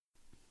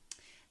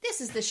This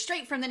is the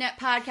Straight from the Net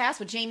podcast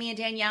with Jamie and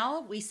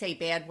Danielle. We say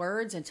bad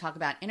words and talk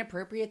about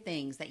inappropriate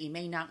things that you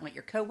may not want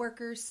your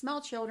coworkers,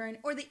 small children,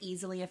 or the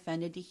easily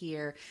offended to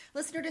hear.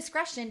 Listener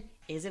discretion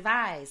is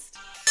advised.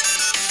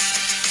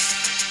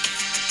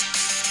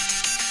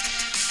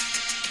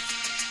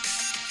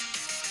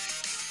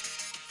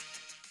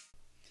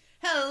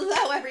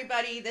 Hello,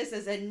 everybody. This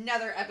is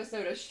another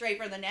episode of Straight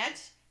from the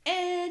Net,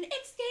 and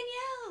it's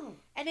Danielle.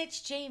 And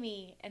it's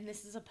Jamie, and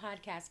this is a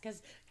podcast,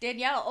 because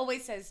Danielle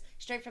always says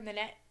Straight from the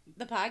Net,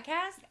 the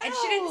podcast, and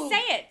she didn't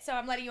say it, so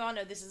I'm letting you all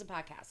know this is a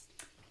podcast.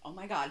 Oh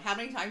my God, how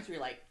many times were you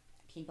like,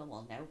 people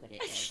will know what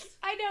it is?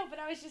 I know, but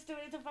I was just doing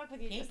it to fuck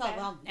with you. People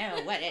will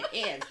know what it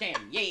is,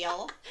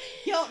 Danielle.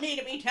 You don't need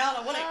to be telling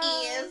them what it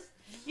is.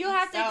 You'll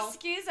have to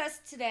excuse us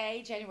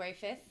today, January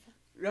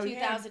 5th,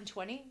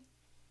 2020.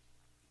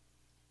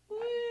 Woo!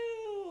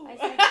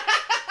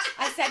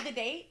 I said the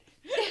date.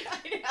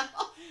 I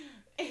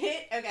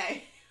know.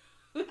 Okay.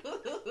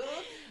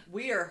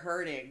 We are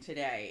hurting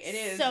today. It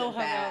is so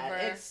bad.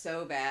 hungover. It's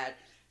so bad.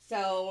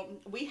 So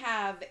we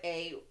have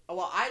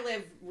I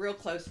live real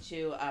close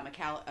to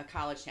a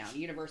college town,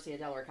 University of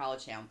Delaware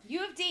College Town.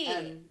 U of D.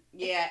 And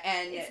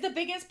it's the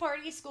biggest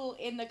party school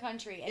in the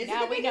country, and is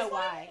now it the we know biggest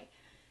one? why.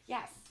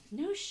 Yes.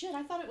 No shit.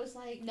 I thought it was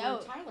like No.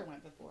 where Tyler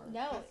went before.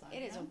 No, it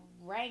is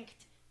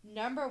ranked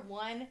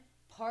 #1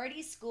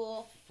 party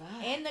school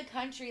in the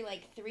country,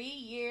 like 3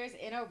 years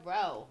in a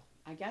row.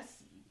 I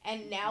guess.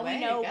 And now Way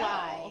we know to go.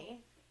 why.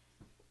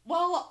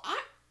 Well,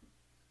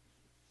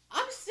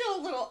 I'm still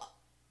a little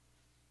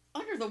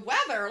under the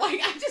weather. Like,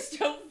 I just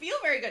don't feel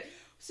very good.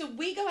 So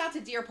we go out to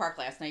Deer Park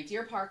last night.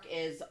 Deer Park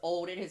is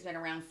old. It has been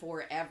around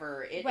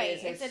forever. It's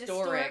It's historic. an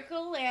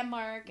historical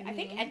landmark. Mm-hmm. I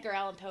think Edgar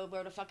Allan Poe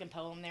wrote a fucking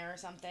poem there or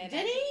something.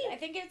 Did he? I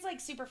think it's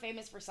like super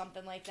famous for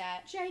something like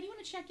that. Jay, do you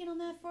want to check in on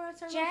that for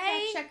us? Our Jay?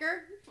 little fact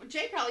checker.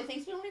 Jay probably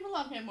thinks we don't even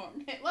love him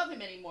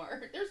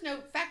anymore. There's no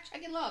fact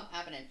checking love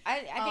happening.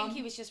 I think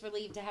he was just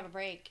relieved to have a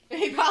break.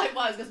 He probably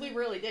was, because we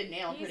really did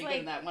nail him He's pretty like, good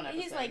in that one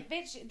episode. He's like,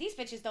 bitch, these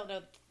bitches don't know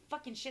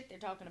fucking shit they're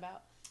talking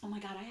about. Oh my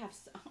God,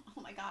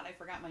 I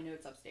forgot my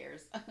notes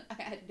upstairs.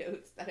 I had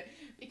notes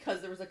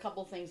because there was a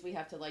couple things we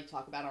have to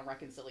talk about on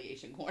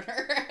Reconciliation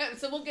Corner.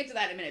 So we'll get to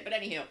that in a minute. But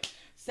anywho,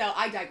 so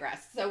I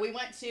digress. So we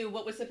went to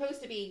what was supposed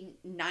to be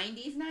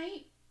 90s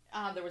night.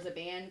 There was a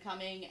band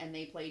coming and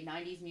they played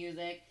 90s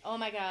music. Oh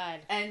my God.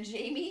 And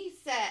Jamie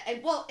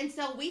said, and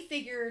so we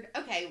figured,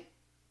 okay,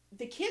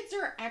 the kids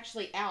are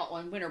actually out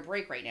on winter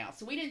break right now.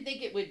 So we didn't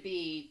think it would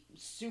be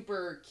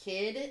super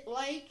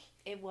kid-like.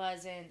 It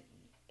wasn't.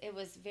 It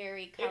was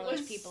very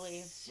college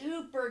people-y.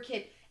 Super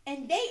kid.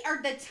 And they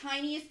are the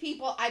tiniest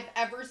people I've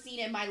ever seen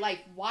in my life.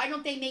 Why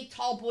don't they make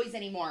tall boys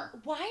anymore?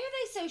 Why are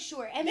they so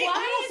short? And They are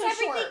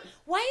so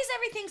why is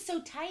everything so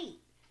tight?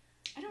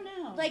 I don't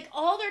know. Like,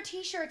 all their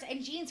t-shirts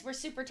and jeans were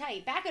super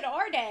tight. Back in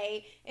our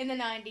day, in the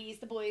 90s,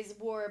 the boys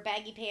wore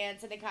baggy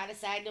pants and they kind of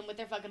sagged them with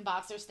their fucking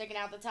boxers sticking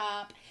out the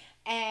top.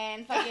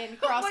 And fucking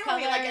cross what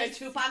colors. Are we, like in a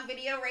Tupac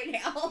video right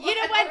now? You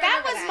know what?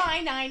 That was my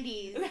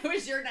 90s. That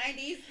was your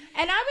 90s?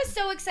 And I was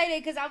so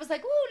excited because I was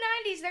like, ooh,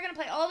 90s. They're going to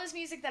play all this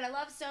music that I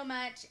love so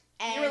much.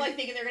 And you were like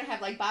thinking they're going to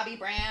have like Bobby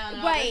Brown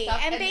and all right. this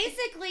stuff. And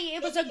basically,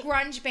 it was a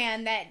grunge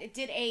band that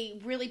did a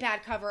really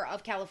bad cover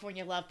of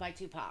California Love by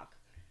Tupac.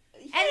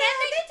 Yeah, and then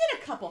they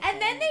did a couple And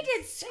then they things.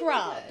 did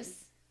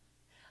Scrubs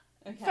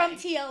from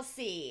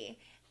TLC.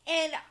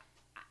 And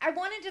I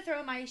wanted to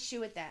throw my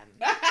shoe at them.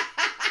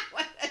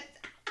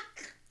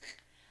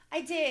 I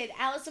did.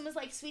 Allison was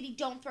like, sweetie,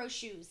 don't throw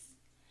shoes.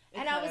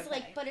 And I was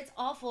like, but it's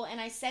awful. And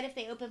I said if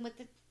they opened with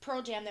the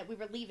Pearl Jam that we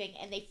were leaving,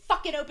 and they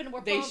fucking opened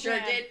with Pearl Jam. They sure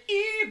did.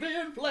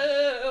 Even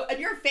flow. And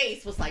your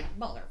face was like,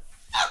 motherfucker.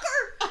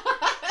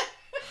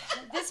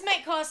 This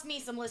might cost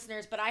me some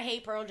listeners, but I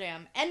hate Pearl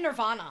Jam. And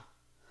Nirvana.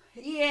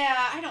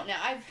 Yeah, I don't know.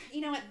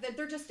 You know what?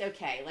 They're just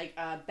okay. Like,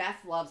 Beth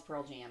loves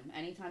Pearl Jam.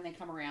 Anytime they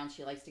come around,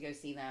 she likes to go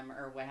see them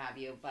or what have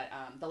you. But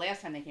the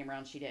last time they came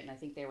around, she didn't. I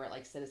think they were at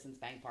like Citizens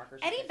Bank Park or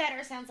something. Eddie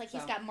Vedder sounds like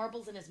he's got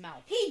marbles in his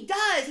mouth. He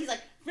does. He's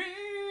like, yeah,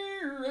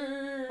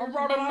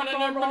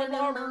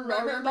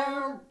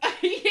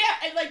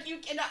 and like you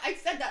cannot. I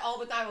said that all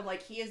the time. I'm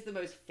like, he is the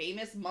most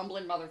famous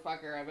mumbling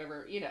motherfucker I've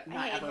ever,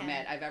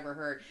 met. I've ever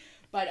heard.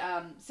 But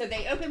so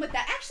they opened with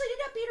that. Actually, it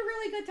ended up being a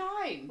really good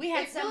time. We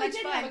had so much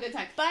fun. Have a good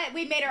time. But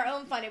we made our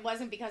own fun. It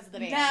wasn't because of the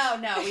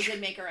band. No, we did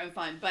make our own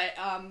fun. But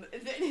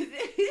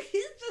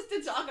just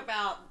to talk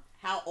about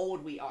how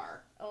old we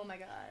are. Oh my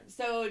God.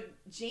 So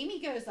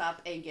Jamie goes up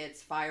and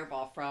gets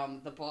Fireball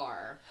from the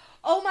bar.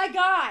 Oh my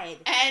God.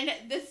 And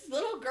this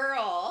little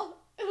girl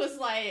was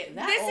like,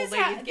 this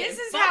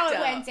is how it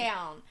went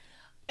down.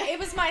 It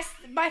was my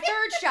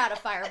third shot of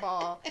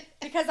Fireball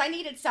because I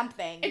needed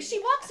something. And she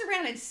walks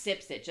around and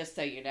sips it, just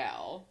so you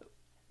know.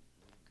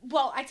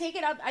 Well, I take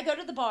it up. I go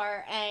to the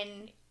bar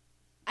and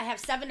I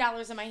have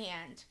 $7 in my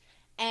hand,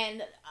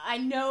 and I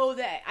know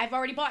that I've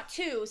already bought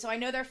two, so I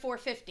know they're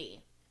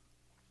 $4.50.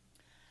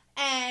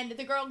 And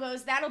the girl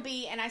goes, "That'll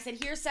be," and I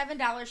said, "Here's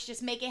 $7.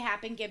 Just make it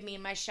happen. Give me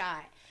my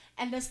shot."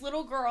 And this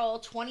little girl,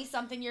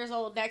 20-something years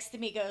old, next to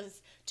me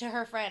goes to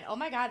her friend, "Oh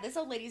my God, this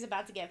old lady's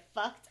about to get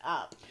fucked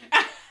up."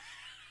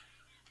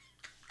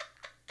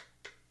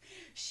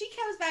 She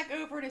comes back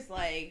over and is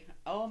like,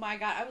 oh my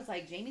God. I was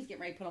like, Jamie's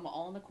getting ready to put them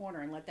all in the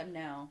corner and let them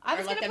know. I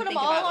was Or let going to them put them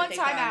think all about what on they've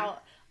done. timeout.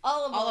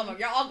 All of them.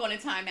 You're all going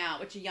to timeout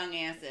with your young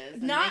asses.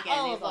 And Not making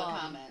all these of little them.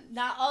 comments.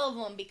 Not all of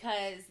them,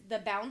 because the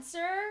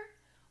bouncer,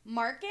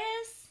 Marcus,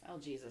 Oh,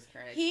 Jesus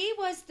Christ. he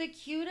was the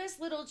cutest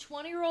little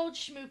 20-year-old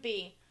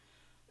schmoopy.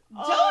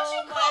 Don't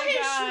Oh you call my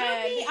him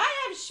God. Schmoopy?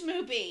 I have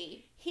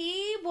Schmoopy.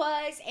 He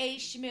was a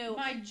schmoo.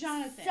 My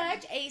Jonathan.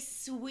 Such a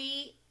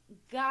sweet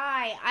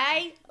guy.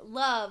 I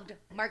loved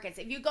Marcus.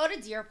 If you go to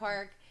Deer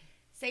Park,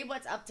 say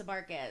what's up to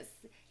Marcus.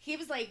 He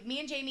was like, me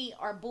and Jamie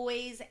are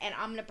boys, and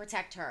I'm going to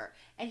protect her.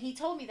 And he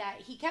told me that.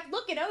 He kept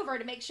looking over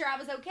to make sure I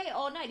was okay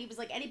all night. He was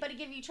like, anybody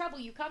give you trouble,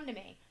 you come to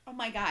me. Oh,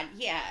 my God.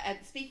 Yeah. And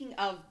speaking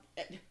of,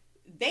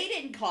 they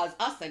didn't cause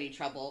us any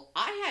trouble.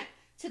 I had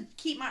to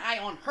keep my eye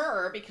on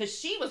her because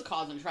she was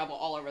causing trouble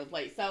all over the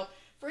place. So,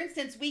 for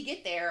instance, we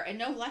get there, and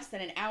no less than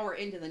an hour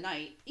into the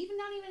night,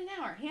 not even an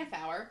hour, half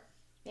hour,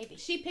 Maybe.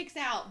 she picks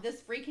out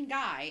this freaking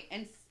guy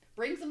and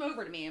brings him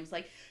over to me and was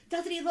like,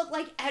 doesn't he look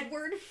like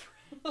Edward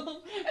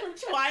from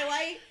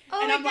Twilight? Oh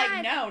And my I'm God.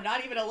 like, no,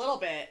 not even a little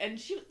bit. And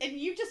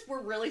you just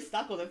were really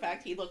stuck with the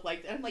fact he looked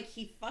like, and I'm like,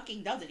 he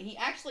fucking doesn't. He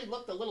actually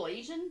looked a little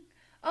Asian.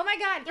 Oh my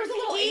God. There's a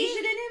little Asian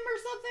in him or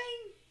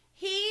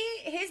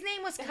something. His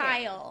name was The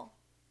Kyle.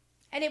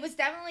 And it was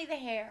definitely the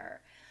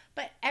hair.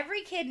 But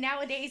every kid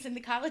nowadays in the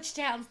college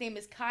town's name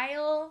is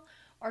Kyle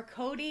or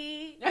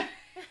Cody.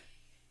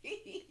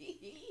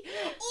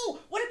 Oh,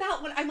 what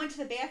about when I went to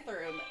the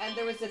bathroom and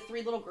there was the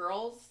 3 little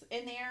girls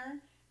in there,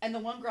 and the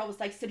one girl was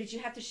like, so did you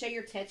have to show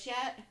your tits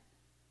yet?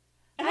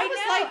 And I was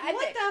like,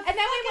 what the fuck? And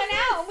then we went is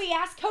out this? and we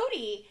asked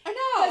Cody. I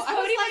know. Because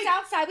Cody was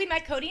outside. We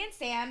met Cody and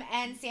Sam,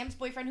 and Sam's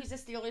boyfriend, who's a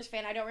Steelers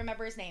fan. I don't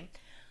remember his name.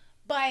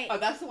 But Oh,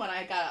 that's the one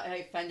I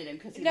offended him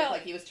because he No, looked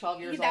like he was 12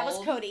 years old. that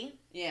was Cody.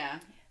 Yeah.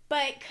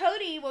 But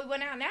Cody, we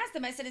went out and asked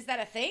him. I said, is that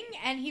a thing?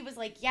 And he was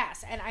like,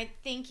 yes. And I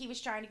think he was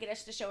trying to get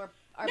us to show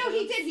our No,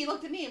 he boobs. did. He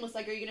looked at me and was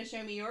like, are you going to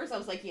show me yours? I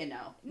was like, yeah,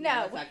 no. No,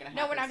 that's not gonna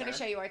happen, we're not going to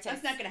sir. show you our tits.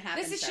 That's not going to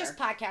happen, This is sir. just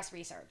podcast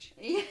research.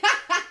 Yeah,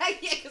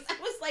 because I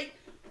was like,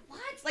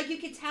 what? Like, you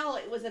could tell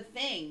it was a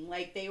thing.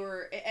 Like, they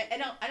were,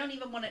 I don't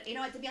even want to, you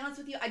know what, to be honest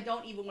with you, I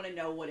don't even want to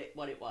know what it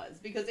was,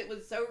 because it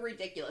was so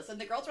ridiculous. And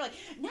the girls were like,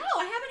 no,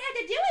 I haven't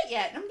had to do it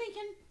yet. And I'm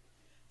thinking,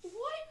 what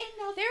in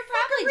the They're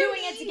probably doing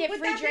it to fuckeroony get would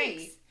free that be?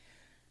 drinks.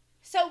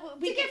 So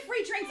we To get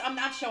free drinks, I'm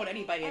not showing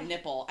anybody a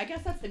nipple. I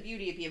guess that's the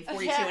beauty of being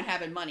 42 and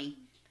having money.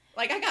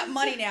 Like, I got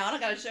money now, I don't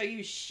got to show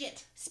you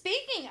shit.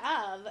 Speaking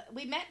of,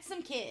 we met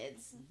some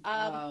kids.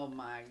 Oh,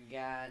 my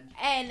God.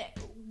 And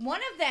one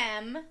of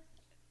them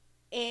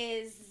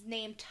is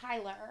named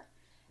Tyler.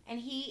 And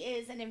he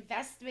is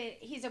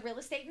he's a real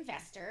estate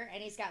investor.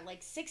 And he's got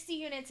like 60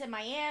 units in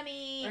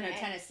Miami. Or no, and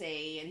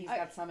Tennessee. And he's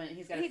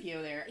got a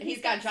few there. And he's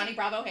he's got got Johnny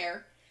Bravo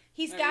hair.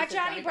 He's Or got is it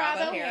Johnny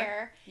Bravo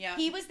hair. Yeah.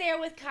 He was there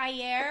with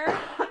Kyer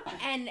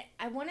and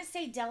I want to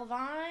say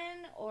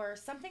Delvon or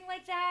something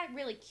like that.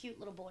 Really cute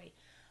little boy.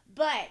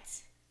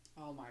 But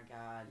Oh, my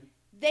God.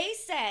 they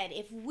said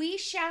if we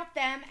shout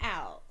them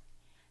out,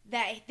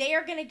 that they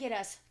are going to get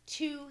us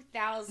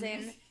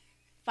 2,000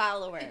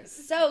 followers.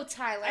 So,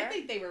 Tyler. I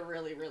think they were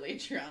really, really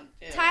drunk,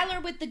 too.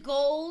 Tyler with the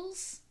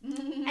goals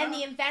and and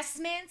the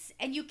investments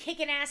and you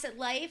kicking ass at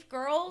life.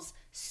 Girls,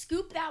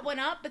 scoop that one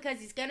up because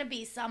he's going to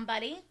be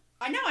somebody.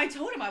 I know, I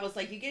told him, I was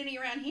like, you get any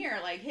around here,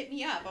 like, hit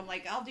me up. I'm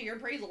like, I'll do your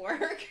appraisal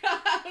work.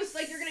 I was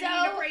like, you're going to need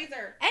an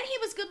appraiser. And he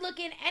was good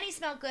looking and he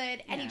smelled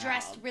good and he No.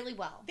 dressed really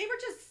well. They were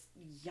just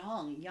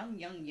young.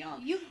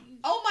 You,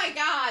 Oh, my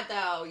God,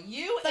 though.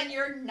 You and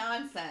your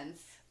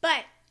nonsense.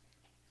 but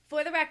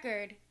for the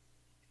record,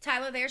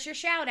 Tyler, there's your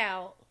shout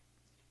out.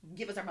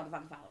 Give us our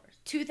motherfucking followers.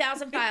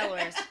 2,000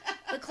 followers.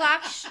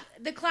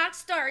 The clock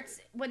starts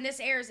when this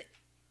airs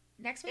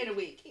next week. In a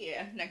week,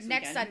 yeah. Next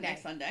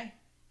Sunday.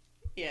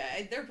 Yeah,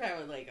 they're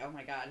probably like, oh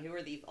my God, who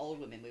are these old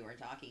women we were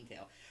talking to?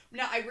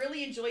 No, I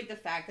really enjoyed the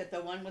fact that the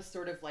one was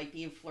sort of like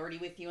being flirty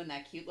with you in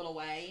that cute little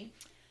way.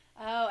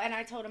 Oh, and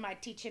I told him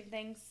I'd teach him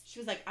things. She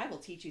was like, I will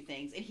teach you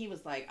things. And he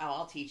was like, oh,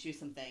 I'll teach you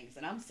some things.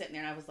 And I'm sitting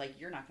there and I was like,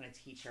 you're not going to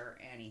teach her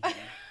anything.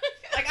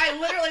 Like, I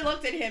literally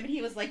looked at him and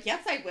he was like,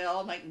 yes, I will.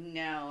 I'm like,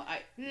 no,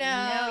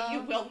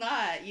 you will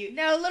not.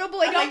 No, little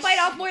boy, I'm don't like, bite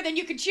off more than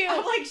you can chew.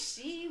 I'm like,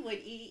 she would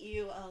eat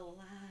you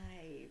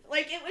alive.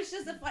 Like, it was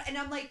just a fun, and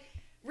I'm like,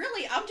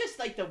 really, I'm just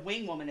like the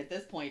wing woman at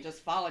this point, just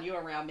following you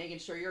around, making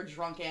sure your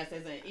drunk ass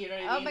isn't, you know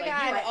what I mean? Oh my like,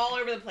 God. you were all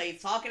over the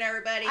place, talking to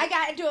everybody. I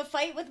got into a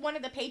fight with one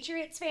of the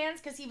Patriots fans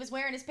because he was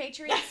wearing his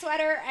Patriots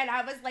sweater, and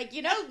I was like,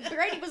 you know,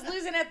 Brady was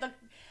losing at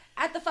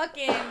the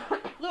fucking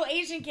little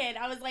Asian kid.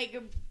 I was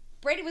like,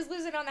 Brady was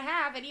losing on the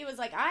half, and he was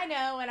like, I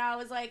know, and I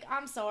was like,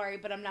 I'm sorry,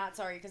 but I'm not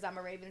sorry because I'm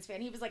a Ravens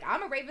fan. He was like,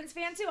 I'm a Ravens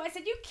fan too. I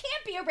said, you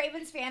can't be a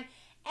Ravens fan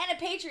and a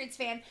Patriots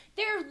fan.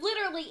 They're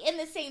literally in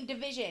the same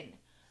division.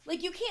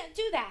 Like, you can't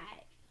do that.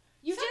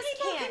 You Some just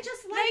people can't. can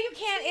just No, like you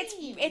can't.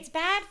 team. It's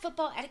bad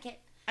football etiquette.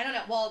 I don't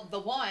know. Well, the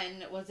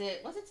one, was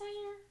it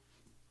Zaire?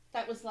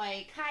 That was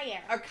like, Kyer.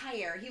 or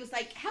Kyer. He was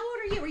like, how old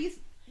are you?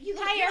 You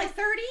look Kyer. like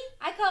 30?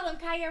 I call him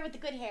Kyer with the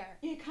good hair.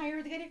 Yeah, Kyer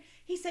with the good hair.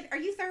 He said, are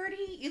you 30?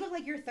 You look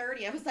like you're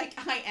 30. I was like,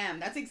 I am.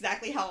 That's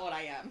exactly how old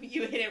I am.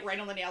 You hit it right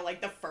on the nail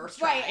like the first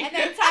try. Right, and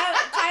then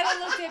Tyler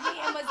looked at me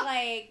and was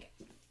like,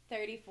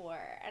 34.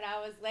 And I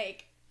was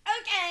like,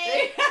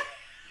 okay.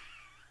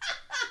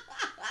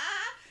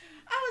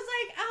 I was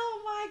like,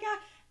 oh my God.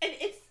 And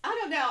it's, I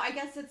don't know. I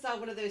guess it's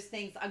one of those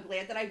things. I'm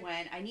glad that I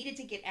went. I needed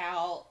to get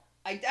out.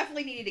 I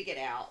definitely needed to get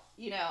out,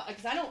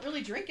 because I don't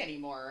really drink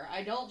anymore.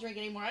 I don't drink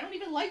anymore. I don't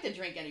even like to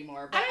drink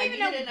anymore. But I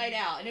needed a night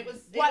out, and it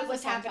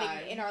was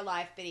happening in our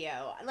live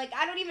video. Like,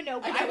 I don't even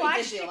know. I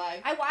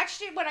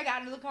watched it when I got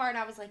into the car, and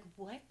I was like,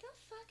 what the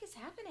fuck is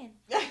happening?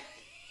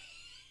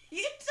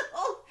 You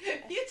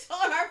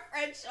told our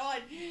friend Sean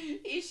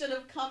he should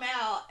have come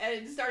out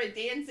and started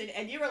dancing,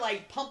 and you were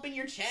like pumping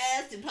your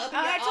chest and pumping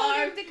your arms. I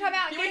told him to come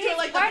out. You were doing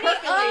like the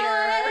percolator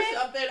or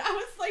something. I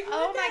was like,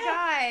 oh my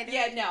God.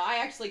 Yeah, no, I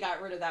actually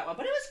got rid of that one,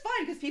 but it was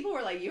fun because people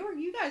were like,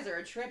 you guys are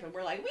a trip, and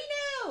we're like, we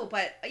know,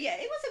 but yeah,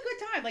 it was a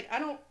good time. Like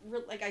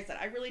like I said,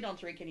 I really don't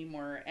drink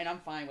anymore, and I'm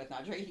fine with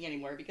not drinking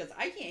anymore because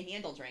I can't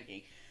handle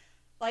drinking.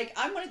 Like,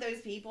 I'm one of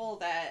those people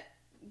that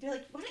they're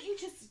like, why don't you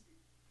just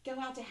go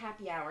out to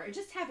happy hour and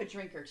just have a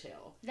drink or two?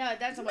 No,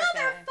 it doesn't work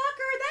that way.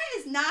 Motherfucker, that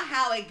is not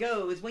how it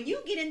goes. When you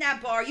get in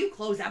that bar, you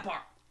close that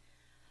bar.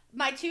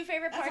 My two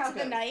favorite parts of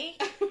the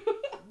night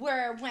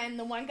were when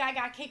the one guy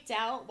got kicked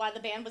out while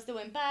the band was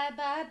doing bye,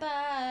 bye,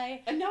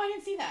 bye. No, I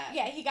didn't see that.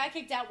 Yeah, he got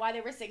kicked out while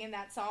they were singing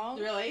that song.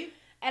 Really?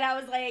 And I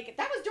was like...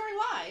 That was during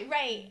live.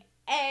 Right.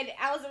 And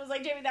Allison was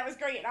like, Jamie, that was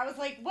great. And I was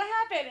like, what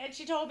happened? And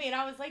she told me, and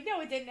I was like,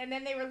 no, it didn't. And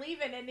then they were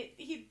leaving, and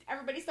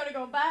everybody started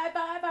going, bye,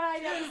 bye, bye.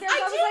 And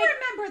I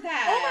remember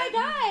that. Oh, my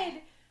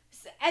God.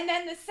 And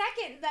then the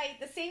second night,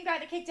 the same guy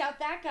that kicked out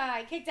that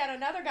guy kicked out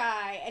another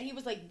guy. And he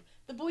was like,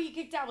 the boy he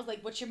kicked out was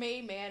like, what's your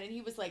name, man? And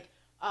he was like,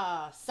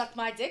 suck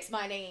my dick's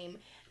my name.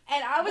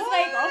 And I was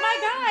like, oh, my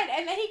God.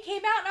 And then he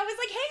came out, and I was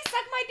like, hey,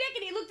 suck my dick.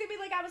 And he looked at me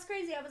like I was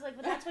crazy. I was like,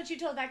 well, that's what you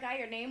told that guy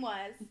your name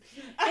was.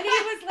 And he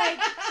was like...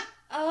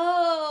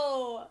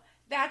 Oh,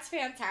 that's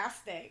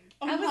fantastic.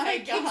 Oh, I was my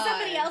like, God.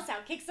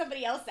 Kick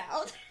somebody else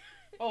out.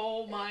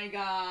 Oh my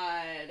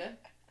God.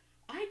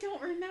 I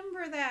don't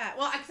remember that.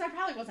 Well, because I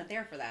probably wasn't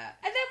there for that.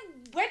 And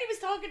then Wendy was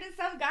talking to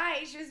some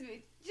guy, she was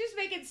just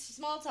making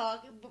small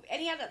talk,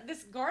 and he had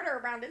this garter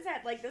around his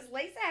head, like this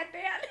lace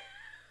headband.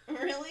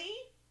 Really?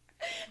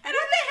 And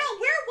what the hell?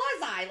 Where was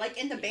I?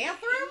 Like in the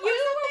bathroom? We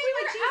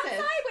were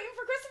outside waiting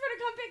for Christopher to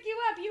come pick you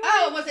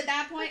up. Was it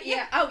that point?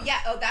 Yeah. Oh, yeah.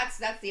 Oh, that's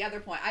the other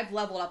point. I've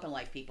leveled up in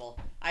life, people.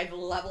 I've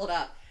leveled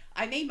up.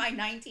 I made my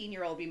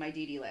 19-year-old be my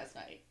DD last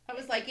night. I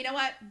was like, you know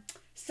what?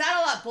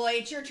 Settle up, boy.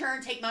 It's your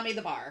turn. Take mommy to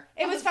the bar.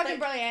 It was fucking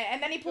brilliant.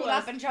 And then he pulled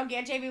up and drunk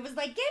Aunt Jamie was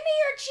like, give me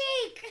your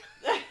cheek.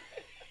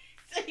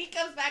 So he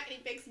comes back and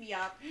he picks me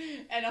up.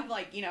 And I'm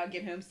like,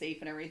 get home safe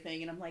and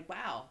everything. And I'm like,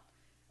 wow.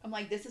 I'm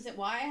like, this isn't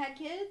why I had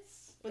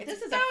kids? But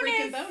this is a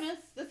freaking bonus.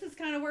 This is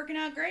kind of working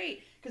out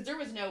great. Because there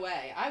was no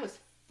way. I was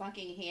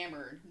fucking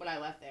hammered when I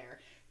left there.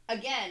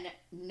 Again,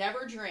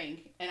 never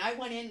drink. And I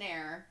went in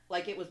there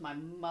like it was my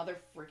mother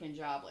freaking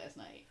job last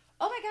night.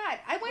 Oh my God.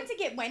 I went to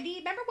get Wendy.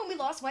 Remember when we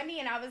lost Wendy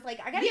and I was like,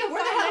 I gotta go find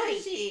Wendy. Where the hell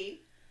is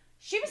she?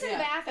 She was in the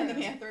bathroom. In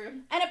the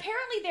bathroom. And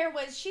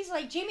apparently she's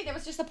like, Jamie, there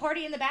was just a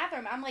party in the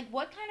bathroom. I'm like,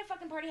 what kind of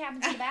fucking party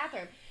happens in the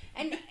bathroom?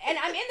 And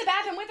I'm in the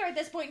bathroom with her at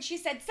this point, and she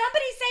said,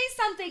 somebody say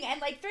something,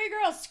 and like 3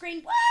 girls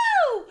screamed,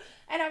 woo!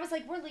 And I was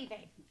like, we're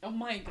leaving. Oh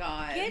my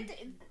God.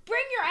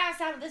 Bring your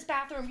ass out of this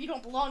bathroom. You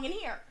don't belong in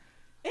here.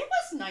 It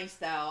was nice,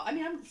 though. I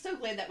mean, I'm so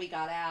glad that we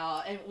got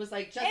out, and it was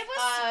like just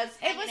us.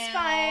 It was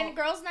fun.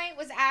 Girls' night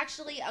was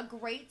actually a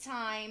great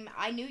time.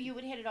 I knew you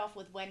would hit it off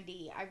with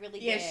Wendy. I really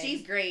did. Yeah,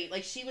 she's great.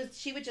 Like she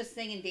would just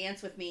sing and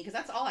dance with me because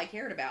that's all I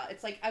cared about.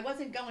 It's like I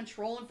wasn't going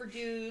trolling for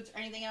dudes or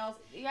anything else.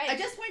 Right. I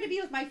just wanted to be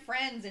with my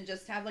friends and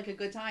just have like a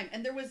good time.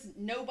 And there was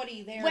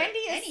nobody there. Wendy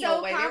is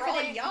so confident. They were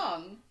all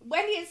young.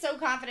 Wendy is so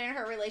confident in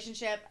her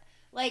relationship.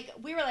 Like,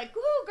 we were like,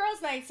 woo,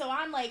 girls' night. So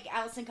I'm like,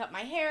 Allison cut my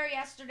hair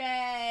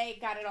yesterday,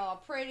 got it all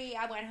pretty.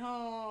 I went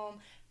home,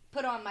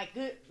 put on my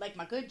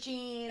good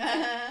jeans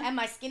and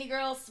my skinny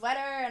girl sweater.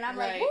 And I'm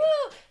like,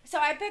 woo. So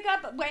I pick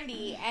up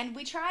Wendy, and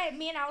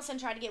me and Allison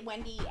tried to get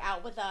Wendy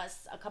out with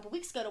us a couple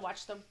weeks ago to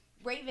watch the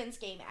Ravens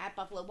game at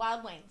Buffalo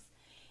Wild Wings.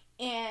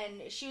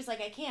 And she was like,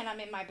 I can't. I'm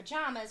in my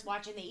pajamas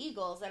watching the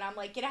Eagles. And I'm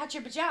like, get out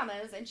your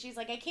pajamas. And she's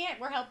like, I can't.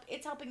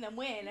 It's helping them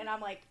win. And I'm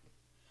like,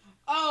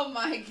 oh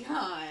my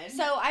God.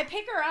 So I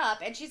pick her up,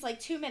 and she's like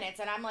 2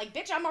 minutes, and I'm like,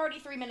 bitch, I'm already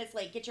 3 minutes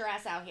late. Get your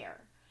ass out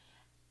here.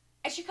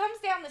 And she comes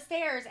down the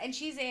stairs, and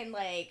she's in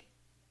like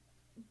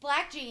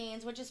black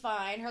jeans, which is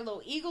fine, her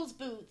little Eagles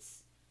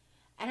boots,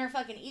 and her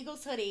fucking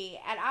Eagles hoodie.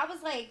 And I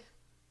was like,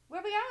 where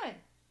are we going?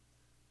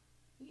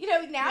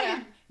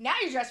 Now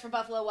you're dressed for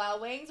Buffalo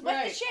Wild Wings.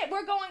 What the shit?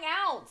 We're going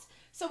out.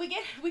 So we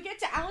get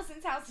to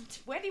Allison's house, and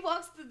Wendy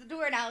walks through the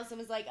door, and Allison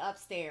was like,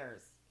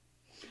 upstairs.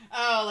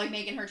 Oh, like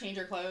making her change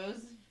her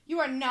clothes? You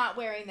are not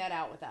wearing that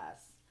out with us.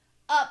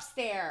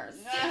 Upstairs.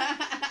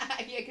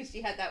 Yeah, because she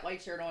had that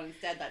white shirt on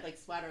instead, that like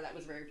sweater that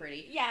was very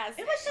pretty. Yes.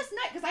 It was just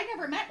nice, because I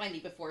never met Wendy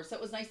before, so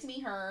it was nice to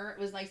meet her.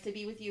 It was nice to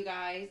be with you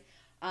guys.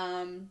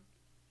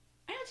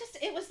 I don't just,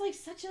 it was like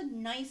such a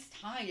nice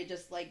time to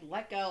just like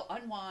let go,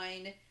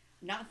 unwind,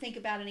 not think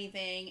about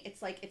anything.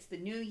 It's like, it's the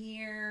new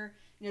year,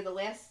 you know, the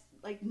last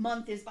like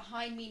month is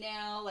behind me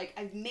now. Like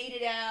I've made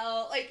it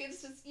out. Like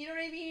it's just, you know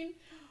what I mean?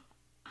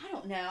 I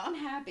don't know. I'm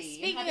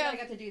happy. I'm happy that I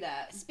got to do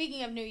that.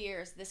 Speaking of New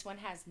Year's, this one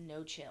has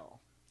no chill.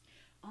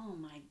 Oh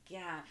my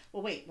God.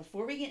 Well, wait,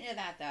 before we get into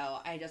that though,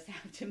 I just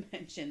have to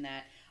mention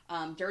that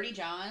Dirty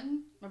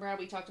John, remember how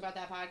we talked about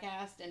that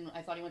podcast and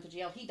I thought he went to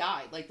jail? He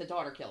died. Like the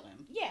daughter killed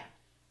him. Yeah.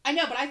 I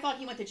know, but I thought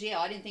he went to jail.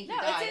 I didn't think he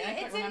died.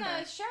 It's in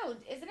the show,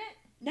 isn't it?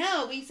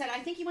 No, we said, I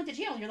think he went to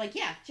jail. And you're like,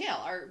 yeah,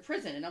 jail or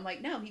prison. And I'm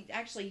like, no, he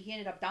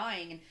ended up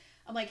dying. And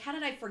I'm like, how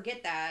did I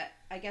forget that?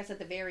 I guess at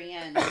the very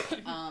end,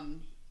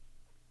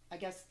 I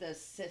guess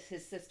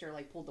his sister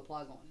like pulled the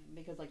plug on him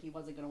because like he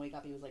wasn't going to wake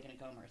up. He was like in a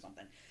coma or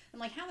something. I'm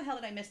like, how the hell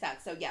did I miss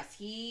that? So yes,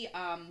 he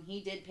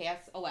did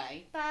pass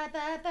away. Bye,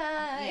 bye,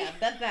 bye. Yeah,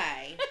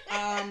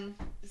 bye-bye.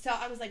 So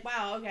I was like,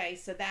 wow, okay,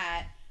 so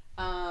that,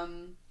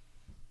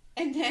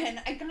 and then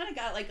I kind of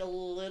got like a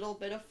little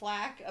bit of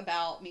flack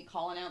about me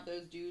calling out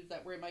those dudes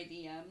that were in my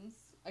DMs.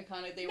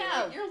 They were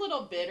like, you're a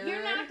little bitter.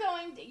 You're not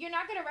going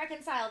to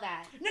reconcile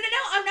that. No,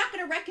 I'm not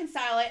going to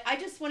reconcile it. I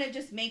just want to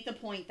just make the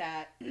point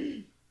that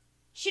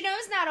she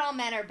knows not all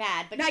men are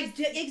bad, but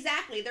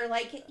exactly. They're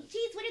like,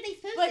 geez, what are they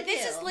supposed to do? But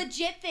this is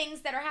legit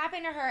things that are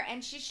happening to her,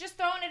 and she's just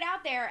throwing it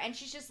out there, and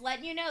she's just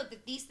letting you know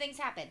that these things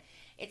happen.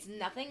 It's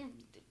nothing.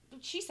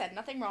 She said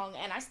nothing wrong,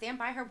 and I stand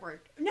by her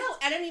word. No,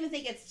 I don't even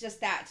think it's just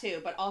that, too.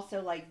 But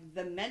also, like,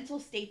 the mental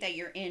state that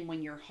you're in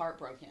when you're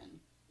heartbroken.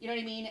 You know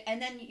what I mean?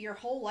 And then your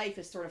whole life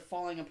is sort of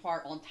falling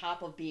apart on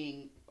top of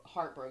being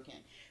heartbroken.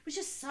 It was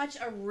just such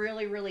a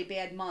really, really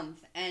bad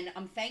month. And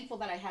I'm thankful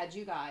that I had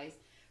you guys.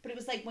 But it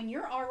was like when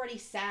you're already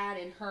sad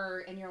and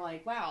hurt, and you're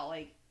like, wow,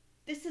 like,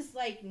 this is,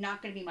 like,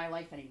 not going to be my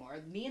life anymore.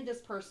 Me and this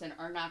person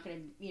are not going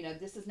to, you know,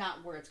 this is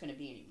not where it's going to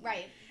be anymore.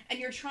 Right. And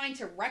you're trying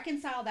to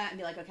reconcile that and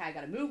be like, okay, I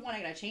got to move on.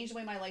 I got to change the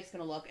way my life's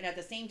going to look. And at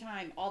the same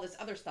time, all this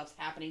other stuff's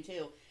happening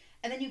too.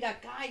 And then you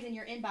got guys in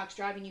your inbox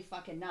driving you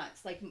fucking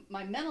nuts. Like,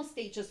 my mental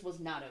state just was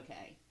not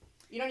okay.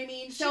 You know what I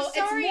mean? So she's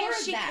sorry it's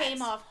more she that.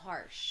 Came off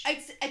harsh.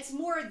 It's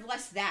more or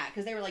less that,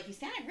 because they were like, you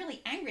sounded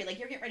really angry, like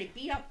you're getting ready to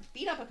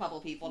beat up a couple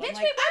people. And Bitch,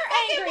 I'm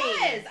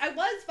like, I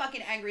was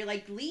fucking angry.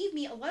 Like, leave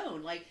me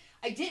alone. Like,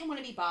 I didn't want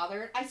to be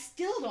bothered. I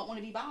still don't want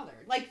to be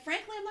bothered. Like,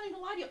 frankly, I'm not even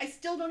gonna lie to you. I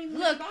still don't even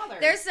want to be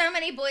bothered. There's so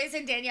many boys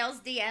in Danielle's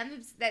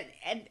DMs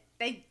and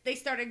they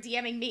started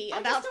DMing me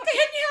about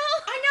Danielle.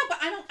 I know, but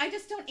I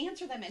just don't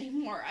answer them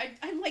anymore.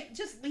 I'm like,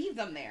 just leave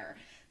them there,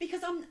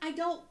 because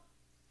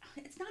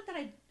it's not that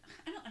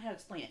I don't know how to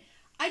explain it.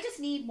 I just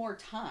need more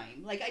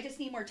time. Like, I just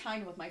need more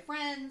time with my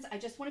friends. I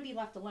just want to be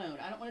left alone.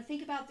 I don't want to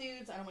think about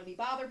dudes. I don't want to be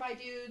bothered by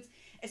dudes,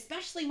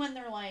 especially when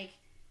they're like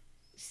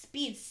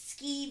being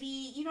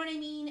skeevy. You know what I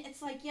mean?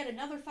 It's like yet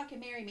another fucking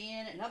married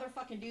man, another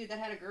fucking dude that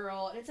had a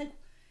girl, and it's like,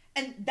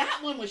 and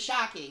that one was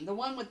shocking. The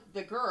one with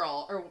the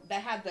girl, or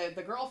that had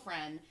the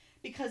girlfriend,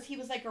 because he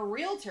was like a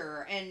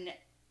realtor, and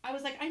I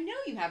was like, I know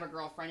you have a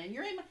girlfriend, and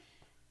you're in my...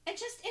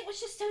 It was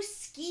just so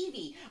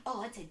skeevy.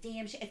 Oh, that's a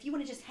damn shit. If you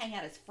want to just hang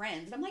out as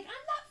friends. And I'm like, I'm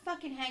not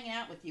fucking hanging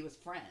out with you as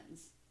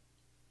friends.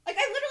 Like,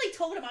 I literally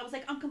told him, I was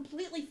like, I'm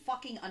completely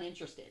fucking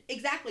uninterested.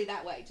 Exactly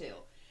that way, too.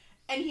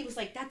 And he was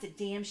like, that's a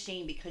damn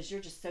shame because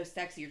you're just so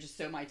sexy. You're just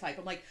so my type.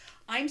 I'm like,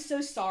 I'm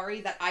so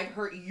sorry that I've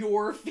hurt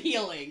your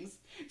feelings.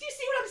 Do you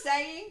see what I'm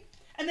saying?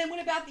 And then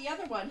what about the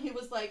other one who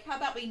was like, how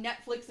about we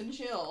Netflix and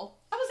chill?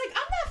 I was like,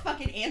 I'm not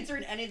fucking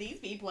answering any of these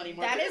people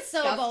anymore. That is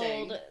so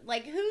bold.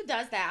 Like, who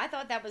does that? I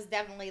thought that was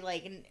definitely,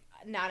 like,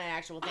 not an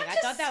actual thing. I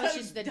thought that was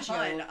just the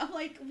joke. I'm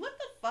like, what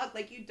the fuck?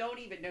 Like, you don't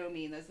even know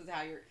me, and this is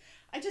how you're...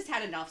 I just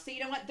had enough. So,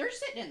 you know what? They're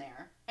sitting in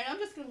there, and I'm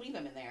just going to leave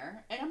them in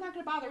there, and I'm not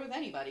going to bother with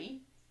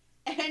anybody.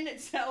 And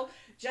so,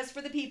 just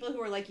for the people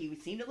who are like, you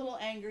seemed a little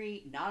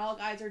angry, not all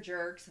guys are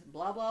jerks,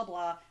 blah, blah,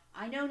 blah.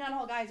 I know not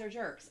all guys are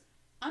jerks.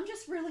 I'm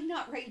just really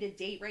not ready to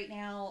date right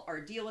now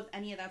or deal with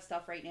any of that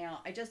stuff right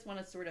now. I just want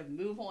to sort of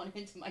move on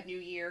into my new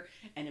year,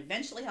 and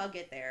eventually I'll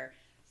get there.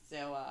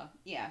 So,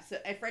 yeah. So,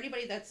 for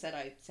anybody that said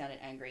I sounded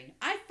angry,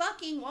 I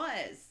fucking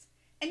was.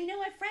 And you know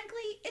what?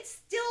 Frankly, it's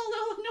still a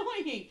little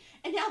annoying.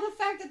 And now the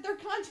fact that they're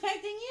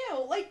contacting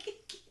you, like,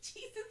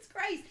 Jesus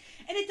Christ.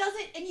 And it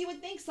doesn't, and you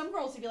would think some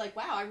girls would be like,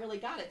 wow, I really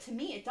got it. To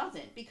me, it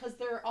doesn't, because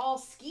they're all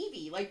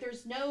skeevy. Like,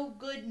 there's no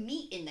good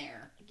meat in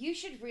there. You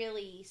should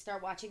really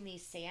start watching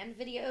these sand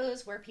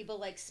videos where people,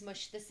 like,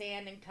 smush the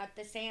sand and cut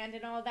the sand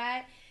and all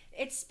that.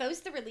 It's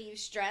supposed to relieve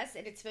stress,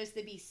 and it's supposed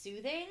to be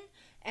soothing,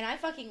 and I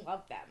fucking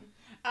love them.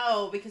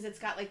 Oh, because it's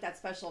got, like, that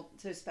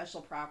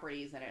special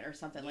properties in it or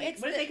something. Like,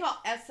 what do they call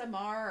SMR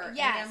or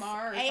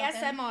AMR or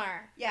something? ASMR.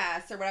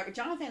 Yes, or whatever.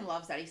 Jonathan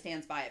loves that. He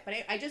stands by it. But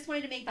I just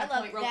wanted to make that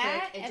point real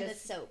that quick. And the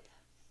soap.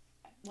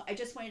 Well, I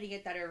just wanted to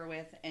get that over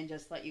with and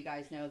just let you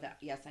guys know that,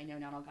 yes, I know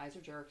not all guys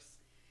are jerks.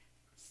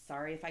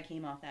 Sorry if I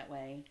came off that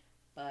way,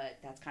 but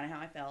that's kind of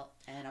how I felt,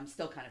 and I'm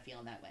still kind of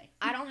feeling that way.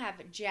 I don't have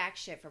jack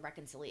shit for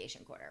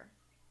Reconciliation Corner.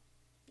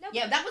 Nope.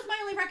 Yeah, that was my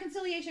only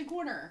Reconciliation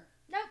Corner.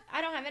 Nope,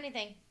 I don't have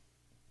anything.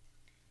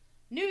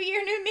 New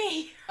year, new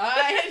me.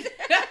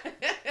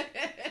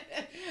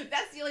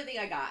 That's the only thing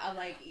I got. I'm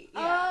like,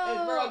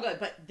 Oh. we're all good.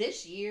 But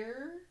this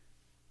year,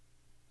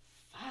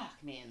 fuck,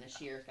 man,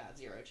 this year's got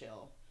zero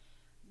chill.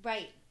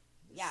 Right.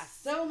 Yeah.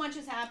 So much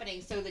is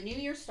happening. So the new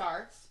year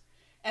starts,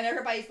 and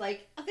everybody's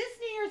like, oh, this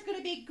new year is going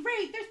to be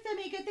great. There's so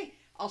many good things.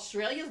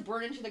 Australia's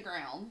burned into the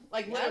ground.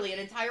 Like, literally, an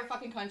entire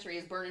fucking country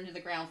is burned into the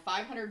ground.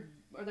 500,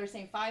 or they're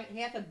saying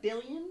half a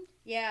billion?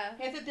 Yeah.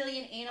 Half a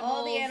billion animals.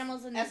 All the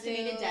animals in the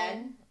estimated zoo.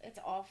 dead. It's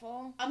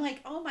awful. I'm like,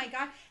 oh my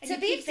god. And to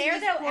you be keep seeing fair,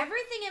 this though, poor-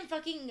 everything in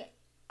fucking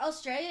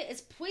Australia is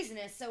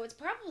poisonous, so it's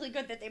probably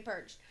good that they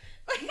purged.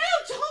 No,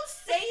 don't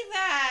say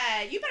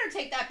that. You better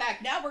take that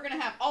back. Now we're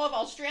gonna have all of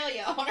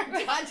Australia on our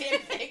goddamn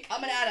thing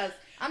coming at us.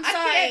 I'm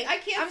sorry. I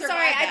can't I'm survive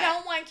sorry. I that.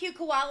 don't want cute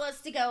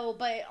koalas to go,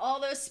 but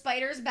all those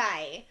spiders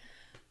bye.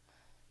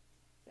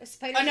 The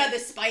spiders. Oh no, the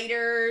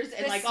spiders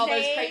and the like all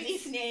those snakes. crazy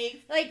snakes.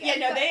 Like, Yeah,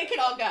 no, they can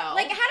all go.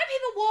 Like, how do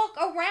people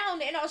walk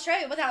around in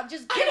Australia without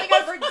just I killing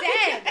don't over fucking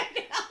dead?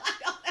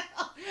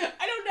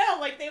 I don't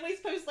know. Like they always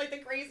post like the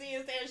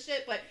craziest ass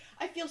shit, but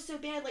I feel so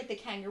bad. Like the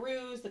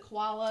kangaroos, the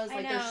koalas,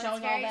 like they're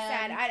showing it's very all them.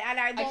 sad.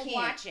 I won't can't.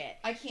 watch it.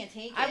 I can't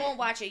take it. I won't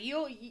watch it.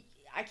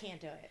 I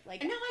can't do it.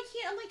 Like, No, I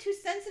can't. I'm like too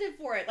sensitive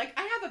for it. Like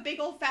I have a big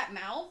old fat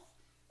mouth,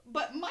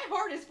 but my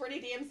heart is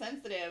pretty damn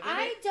sensitive. And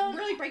it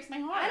really breaks my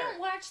heart. I don't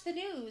watch the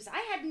news.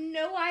 I had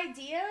no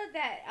idea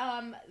that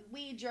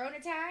we drone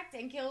attacked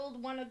and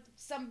killed one of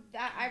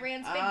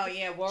Iran's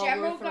big World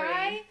general War III.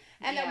 guy,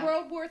 and Yeah. that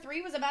World War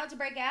III was about to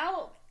break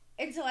out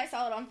until I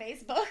saw it on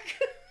Facebook.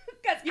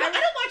 Because I don't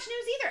watch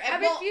news either. I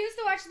And, well, refuse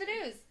to watch the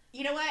news.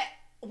 you know what?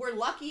 We're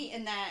lucky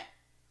in that.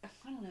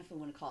 I don't know if I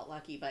want to call it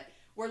lucky, but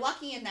we're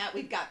lucky in that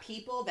we've got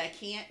people that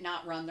can't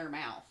not run their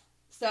mouth.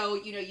 So,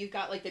 you know, you've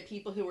got like the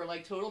people who are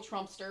like total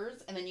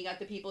Trumpsters, and then you got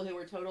the people who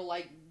are total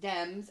like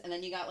Dems, and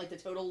then you got like the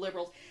total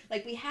liberals.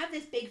 Like we have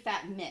this big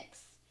fat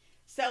mix.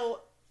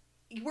 So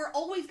we're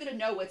always going to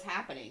know what's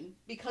happening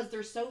because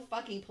they're so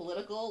fucking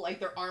political. Like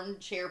they're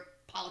armchair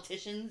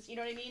politicians, you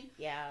know what I mean?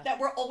 Yeah. That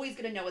we're always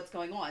going to know what's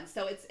going on.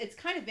 So it's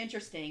kind of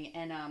interesting,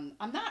 and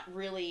I'm not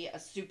really a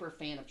super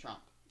fan of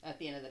Trump at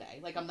the end of the day.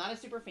 Like I'm not a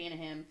super fan of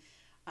him.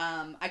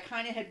 I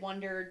kind of had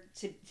wondered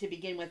to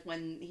begin with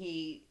when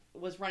he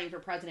was running for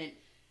president,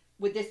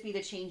 would this be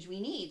the change we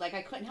need? Like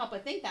I couldn't help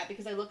but think that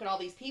because I look at all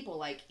these people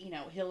like, you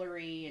know,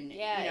 Hillary and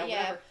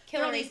whatever.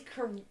 They're all these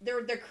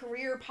they're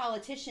career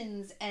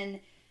politicians, and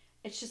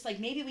it's just like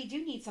maybe we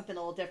do need something a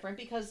little different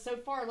because so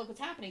far look what's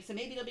happening. So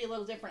maybe it'll be a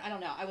little different. I don't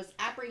know. I was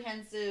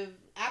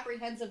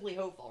apprehensively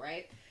hopeful,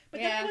 right?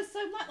 But then I was so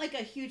not like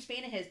a huge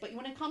fan of his. But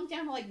when it comes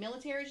down to like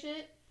military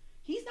shit,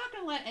 he's not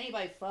gonna let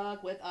anybody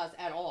fuck with us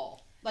at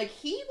all. Like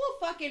he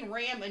will fucking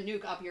ram a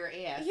nuke up your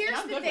ass.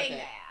 Here's the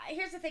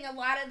thing. A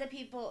lot of the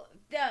people,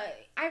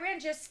 Iran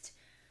just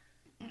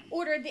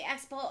ordered the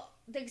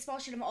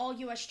expulsion of all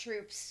U.S.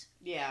 troops.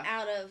 Yeah.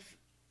 Out of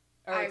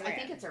Iran. I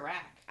think it's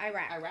Iraq.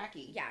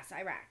 Iraqi. Yes,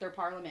 Iraq. Their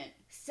parliament.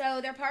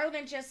 So their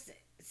parliament just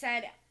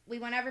said we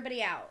want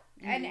everybody out,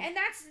 and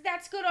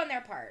that's good on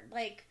their part.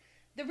 Like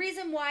the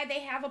reason why they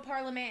have a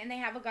parliament and they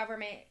have a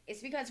government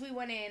is because we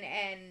went in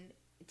and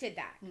did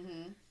that.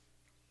 Mm-hmm.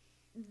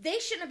 They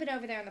shouldn't have been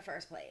over there in the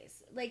first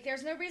place. Like,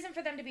 there's no reason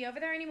for them to be over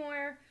there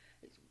anymore.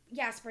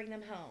 Yes, bring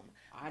them home.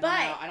 I don't know.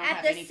 I don't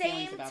have any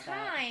feelings about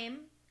that.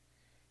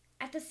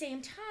 At the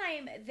same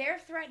time, they're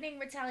threatening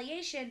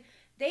retaliation.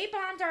 They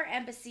bombed our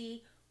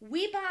embassy.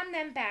 We bombed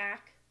them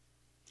back.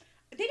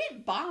 They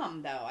didn't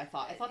bomb, though, I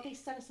thought they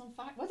set us on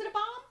fire. Was it a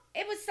bomb?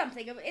 It was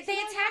something. They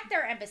attacked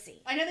their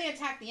embassy. I know they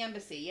attacked the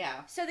embassy,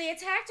 yeah. So they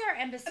attacked our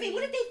embassy. I mean,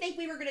 what did they think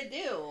we were going to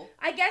do?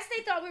 I guess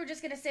they thought we were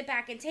just going to sit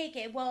back and take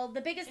it. Well,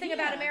 the biggest thing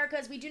about America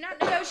is we do not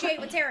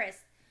negotiate with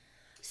terrorists.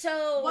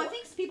 So... Well, I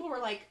think people were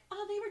like,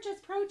 oh, they were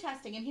just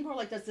protesting. And people were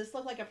like, does this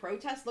look like a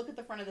protest? Look at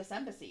the front of this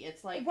embassy.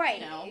 It's like, right.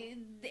 You know.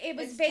 It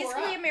was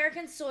basically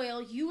American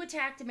soil. You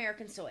attacked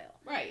American soil.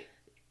 Right.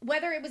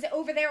 Whether it was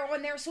over there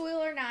on their soil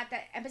or not,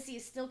 that embassy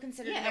is still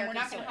considered American soil. Yeah, and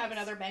we're not going to have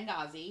another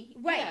Benghazi.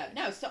 Right. Yeah,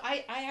 no, so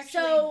I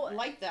actually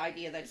like the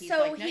idea that he's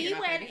like, no, he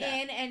went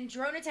in and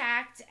drone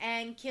attacked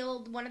and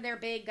killed one of their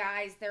big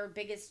guys, their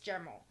biggest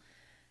general.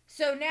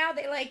 So now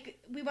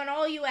we want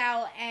all you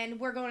out and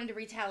we're going to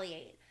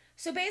retaliate.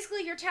 So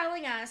basically you're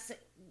telling us,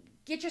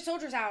 get your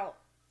soldiers out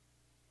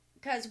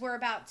because we're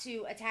about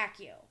to attack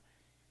you.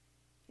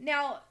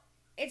 Now,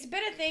 it's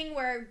been a thing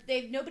where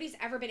nobody's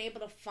ever been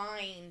able to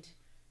find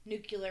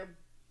nuclear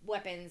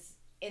weapons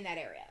in that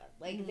area.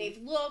 Like,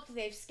 they've looked,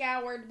 they've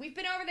scoured. We've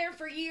been over there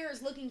for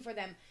years looking for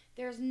them.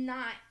 There's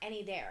not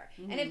any there.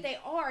 Mm-hmm. And if they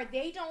are,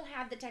 they don't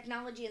have the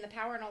technology and the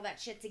power and all that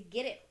shit to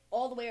get it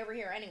all the way over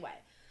here anyway.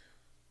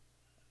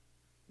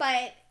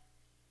 But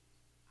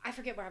I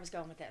forget where I was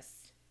going with this.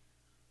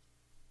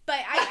 But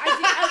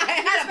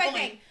here's my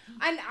thing.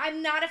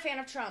 I'm not a fan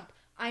of Trump.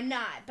 I'm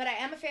not. But I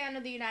am a fan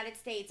of the United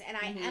States, and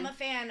I am a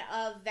fan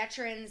of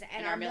veterans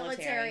and our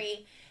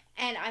military.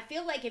 And I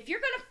feel like if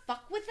you're going to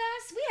fuck with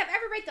us, we have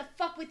every right to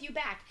fuck with you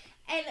back.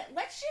 And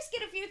let's just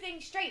get a few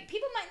things straight.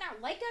 People might not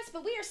like us,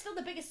 but we are still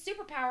the biggest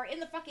superpower in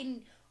the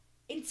fucking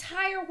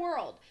entire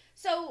world.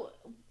 So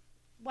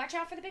watch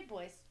out for the big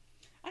boys.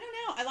 I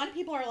don't know. A lot of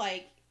people are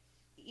like,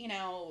 you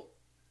know,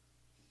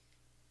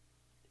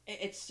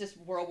 it's just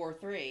World War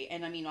III,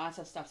 and I mean, lots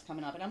of stuff's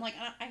coming up, and I'm like,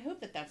 I hope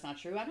that that's not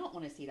true. I don't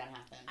want to see that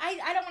happen.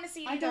 I don't want to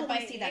see it either, I don't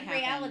want but to see that in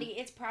happen. reality,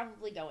 it's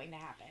probably going to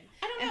happen.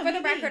 I don't know. And for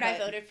the maybe, record, I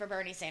but- voted for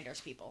Bernie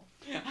Sanders, people.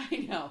 I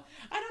know.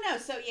 I don't know.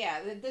 So yeah,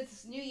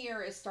 this new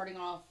year is starting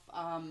off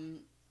a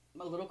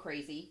little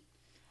crazy,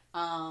 but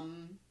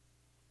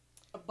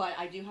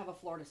I do have a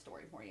Florida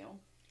story for you.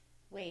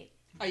 Wait,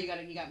 Oh, you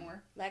got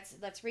more? let's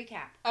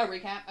recap. Oh,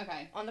 recap.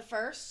 Okay. On the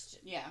first,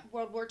 Yeah.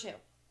 World War II,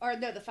 or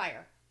no, the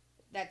fire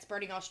that's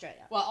burning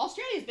Australia. Well,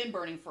 Australia's been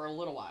burning for a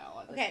little while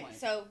at this Okay, point.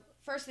 so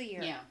first of the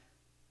year, Yeah.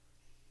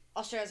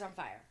 Australia's on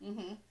fire.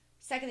 Mm-hmm.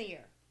 Second of the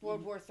year,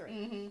 World War III.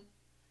 Mm-hmm.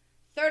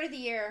 Third of the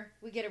year,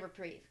 we get a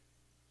reprieve.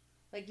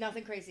 Like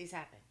nothing crazy's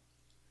happened.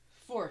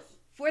 Fourth.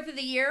 Fourth of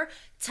the year,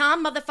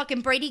 Tom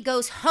motherfucking Brady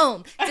goes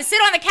home to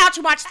sit on the couch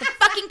and watch the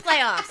fucking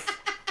playoffs.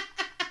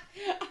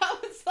 I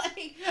was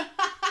like,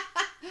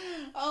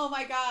 oh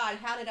my God,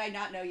 how did I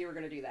not know you were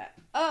going to do that?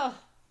 Oh,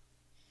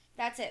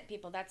 that's it,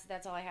 people.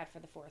 That's all I had for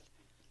the fourth.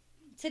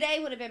 Today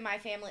would have been my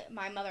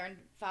mother and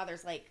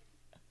father's like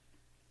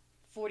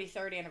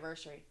 43rd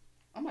anniversary.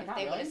 Oh my If God,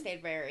 they would really? have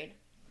stayed married.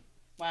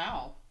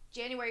 Wow.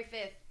 January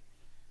 5th.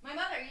 My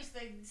mother used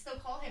to still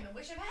call him and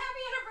wish him a happy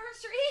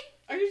anniversary.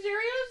 Are you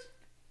serious?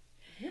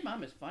 Your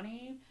mom is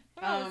funny.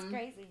 Oh, it's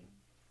crazy.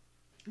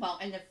 Well,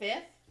 and the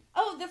fifth?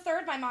 Oh, the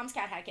third, my mom's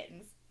cat had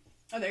kittens.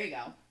 Oh, there you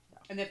go.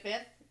 And the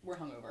fifth, we're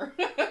hungover.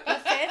 The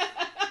fifth?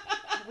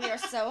 We are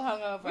so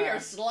hungover. We are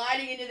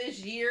sliding into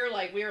this year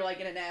like we were like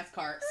in a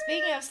NASCAR.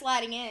 Speaking of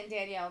sliding in,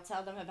 Danielle,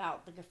 tell them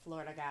about the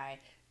Florida guy.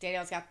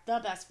 Danielle's got the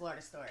best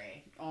Florida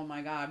story. Oh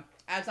my God.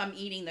 As I'm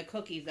eating the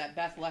cookies that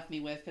Beth left me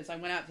with, because I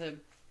went out to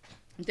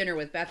dinner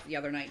with Beth the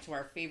other night to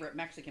our favorite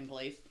Mexican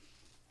place,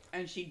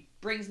 and she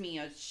brings me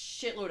a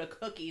shitload of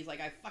cookies. Like,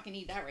 I fucking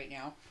need that right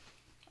now.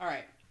 All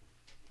right.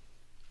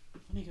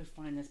 Let me go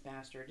find this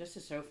bastard. This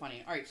is so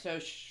funny. All right, so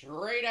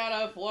straight out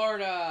of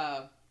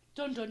Florida.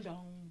 Dun dun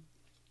dun.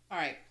 All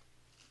right.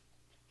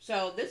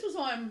 So this was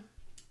on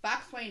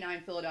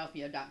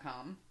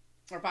Fox29Philadelphia.com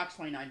or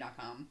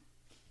Fox29.com.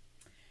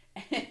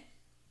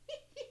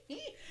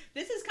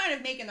 This is kind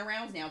of making the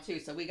rounds now too,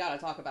 so we got to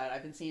talk about it.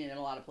 I've been seeing it in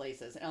a lot of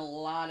places, and a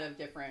lot of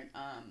different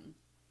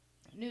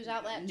News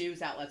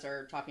outlets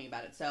are talking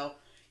about it. So,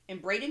 in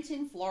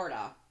Bradenton,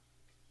 Florida,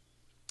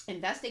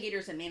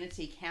 investigators in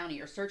Manatee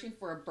County are searching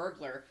for a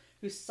burglar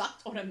who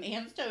sucked on a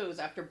man's toes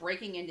after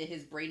breaking into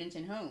his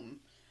Bradenton home.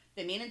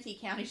 The Manatee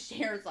County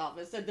Sheriff's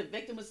Office said the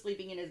victim was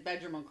sleeping in his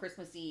bedroom on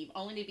Christmas Eve,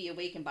 only to be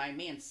awakened by a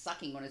man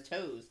sucking on his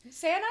toes.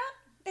 Santa?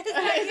 Is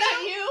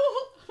that you?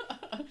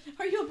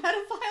 Are you a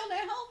pedophile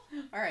now?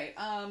 All right.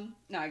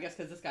 No, I guess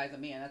because this guy's a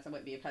man, that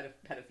wouldn't be a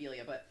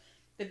pedophilia. But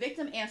the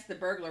victim asked the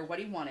burglar what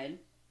he wanted,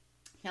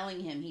 telling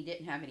him he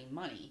didn't have any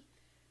money.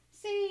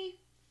 See,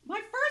 my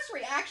first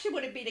reaction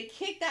would have been to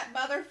kick that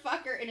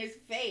motherfucker in his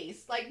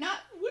face. Like, not,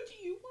 what do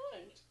you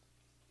want?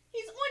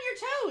 He's on your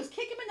toes.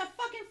 Kick him in the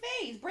fucking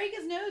face. Break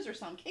his nose or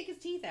something. Kick his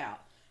teeth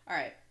out. All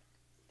right.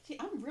 See,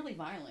 I'm really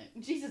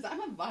violent. Jesus,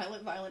 I'm a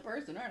violent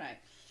person, aren't I?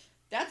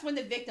 That's when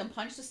the victim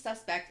punched the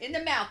suspect in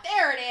the mouth.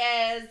 There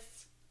it is.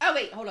 Oh,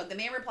 wait, hold on. The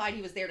man replied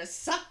he was there to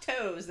suck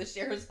toes, the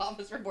sheriff's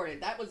office reported.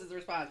 That was his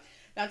response.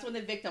 That's when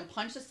the victim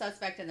punched the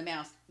suspect in the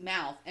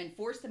mouth and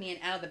forced the man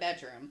out of the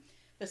bedroom.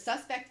 The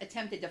suspect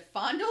attempted to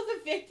fondle the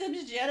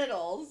victim's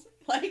genitals.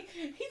 Like,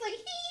 he's like,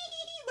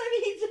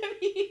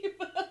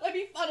 let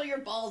me fondle your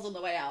balls on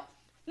the way out.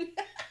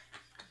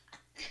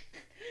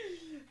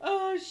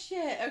 Oh,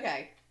 shit.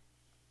 Okay.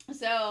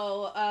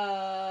 So,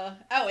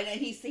 and then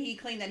he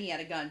claimed that he had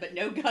a gun, but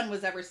no gun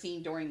was ever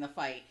seen during the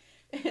fight.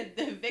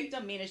 The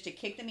victim managed to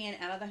kick the man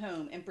out of the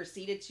home and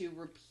proceeded to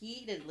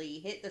repeatedly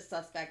hit the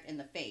suspect in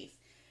the face.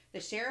 The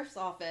sheriff's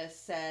office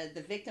said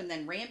the victim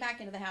then ran back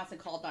into the house and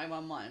called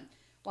 911.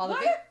 While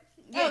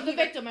The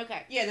victim,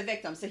 okay. Yeah, the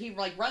victim. So he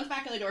runs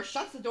back in the door,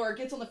 shuts the door,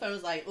 gets on the phone,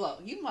 is like,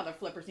 look, you mother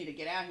flippers need to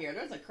get out here.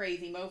 There's a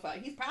crazy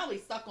mofo. He's probably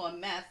stuck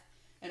on meth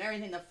and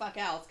everything the fuck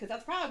else, because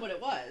that's probably what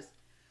it was.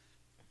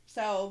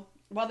 So,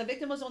 while the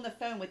victim was on the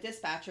phone with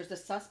dispatchers, the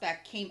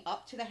suspect came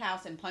up to the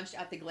house and punched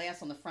out the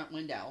glass on the front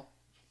window.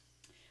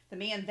 The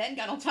man then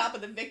got on top of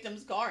the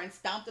victim's car and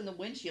stomped on the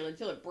windshield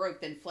until it broke,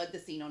 then fled the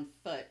scene on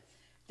foot.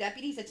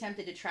 Deputies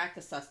attempted to track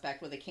the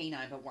suspect with a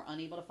canine, but were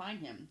unable to find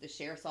him. The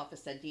sheriff's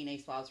office said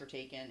DNA swabs were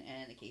taken,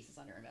 and the case is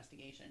under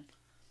investigation.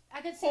 I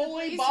could see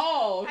Holy the police.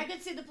 balls! I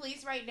could see the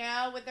police right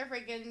now with their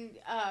freaking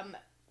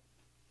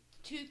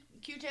two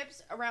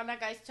Q-tips around that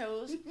guy's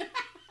toes.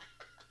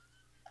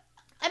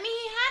 I mean,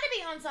 he had to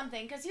be on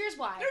something, because here's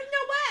why. There's no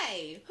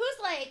way! Who's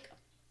like,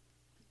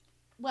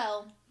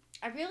 well,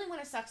 I really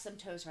want to suck some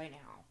toes right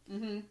now.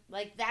 Mm-hmm.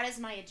 Like, that is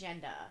my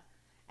agenda.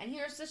 And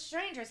here's the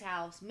stranger's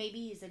house. Maybe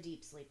he's a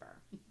deep sleeper.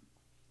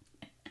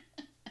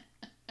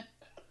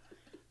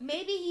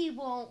 Maybe he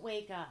won't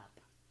wake up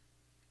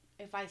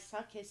if I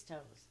suck his toes.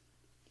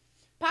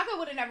 Paco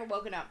would have never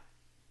woken up.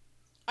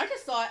 I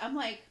just thought, I'm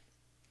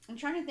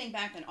trying to think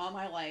back in all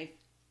my life,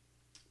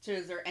 So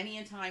is there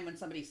any time when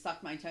somebody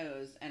sucked my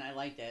toes and I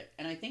liked it?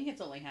 And I think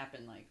it's only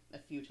happened like a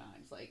few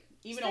times, like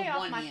even Stay on off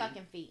one my hand.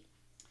 fucking feet.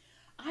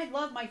 I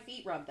love my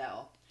feet rubbed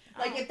though.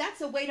 Like Oh. if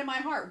that's a way to my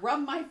heart, rub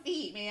my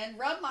feet, man.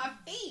 Rub my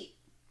feet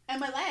and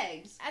my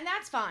legs. And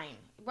that's fine.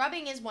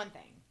 Rubbing is one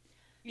thing.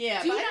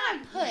 Yeah. Do but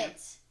not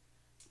put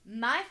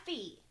my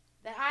feet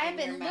that I have In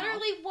your been mouth.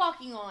 literally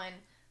walking on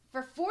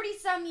for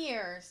 40-some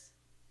years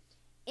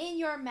in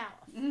your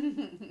mouth.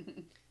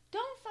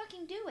 Don't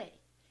fucking do it.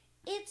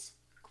 It's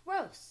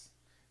gross.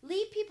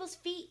 Leave people's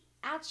feet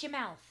out your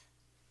mouth.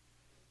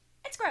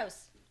 It's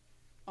gross.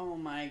 Oh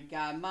my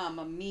god,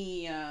 Mamma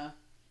Mia.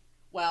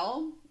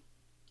 Well,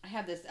 I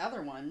have this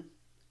other one.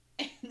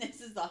 And this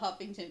is the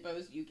Huffington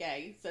Post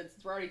UK. Since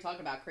we're already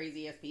talking about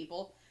crazy ass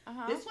people.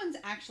 Uh-huh. This one's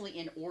actually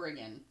in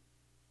Oregon.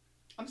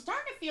 I'm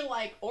starting to feel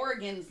like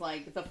Oregon's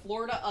like the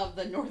Florida of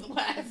the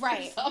Northwest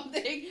Right. or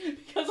something.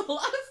 Because a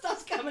lot of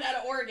stuff's coming out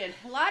of Oregon.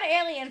 A lot of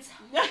aliens.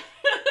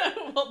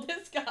 Well,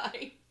 this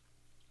guy.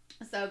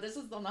 So this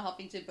is on the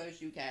Huffington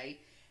Post UK.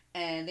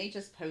 And they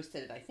just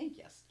posted it, I think,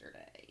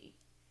 yesterday.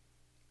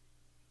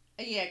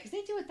 Yeah, because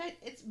they do it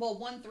it's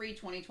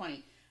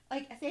 1/3/2020.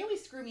 Like, they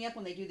always screw me up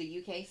when they do the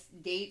UK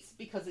dates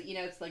because, you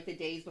know, it's like the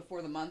days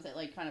before the month. It,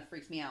 like, kind of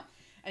freaks me out.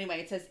 Anyway,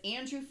 it says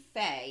Andrew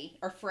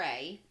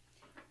Frey,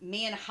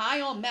 man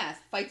high on meth,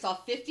 fights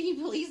off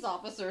 15 police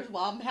officers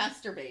while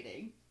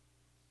masturbating.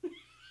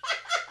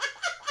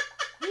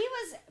 He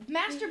was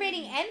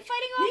masturbating and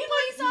fighting He off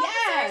police was- officers.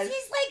 yes.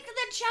 He's like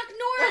the Chuck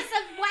Norris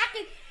of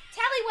whacking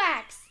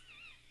tallywhacks.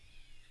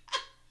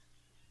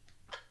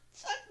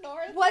 Chuck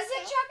Norris. Was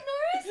it Chuck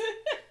Norris?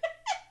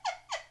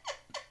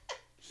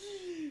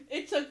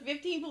 It took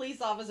 15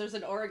 police officers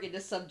in Oregon to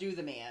subdue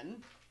the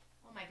man.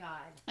 Oh my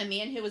god. A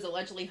man who was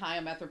allegedly high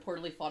on meth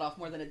reportedly fought off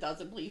more than a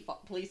dozen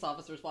police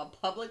officers while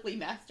publicly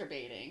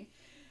masturbating.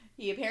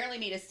 He apparently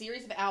made a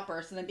series of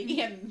outbursts and then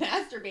began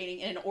masturbating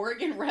in an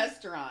Oregon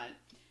restaurant.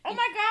 Oh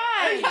my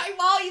god.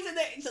 While he's in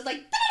there, he's just like,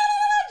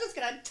 I'm just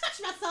gonna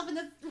touch myself in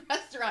this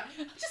restaurant.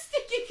 I'm just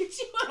thinking, could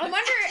you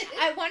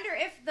I wonder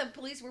if the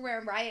police were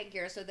wearing riot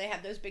gear so they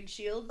have those big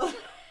shields. I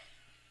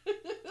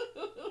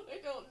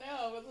don't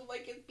know. It was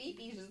like his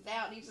pee-pee's just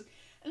out and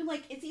and I'm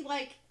like, is he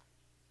like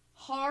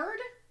hard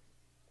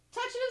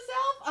touching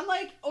himself? I'm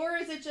like, or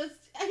is it just,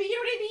 I mean, you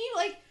know what I mean?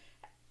 Like,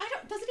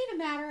 does it even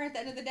matter at the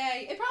end of the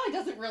day? It probably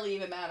doesn't really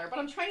even matter, but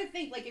I'm trying to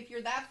think, like, if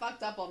you're that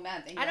fucked up on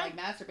meth and you're like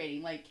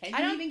masturbating, like, can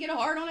you even get a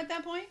hard on at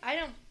that point? I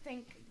don't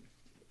think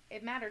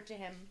it mattered to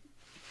him.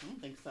 I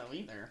don't think so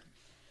either.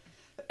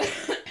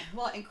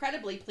 Well,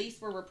 incredibly, police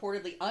were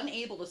reportedly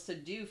unable to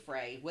subdue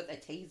Frey with a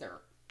taser.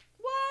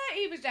 What?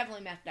 He was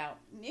definitely methed out.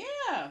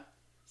 Yeah.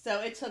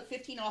 So it took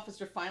 15 officers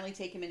to finally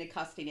take him into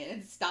custody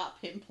and stop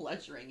him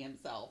pleasuring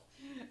himself.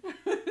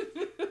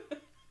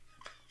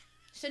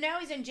 So now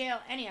he's in jail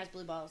and he has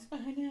blue balls. I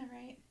know,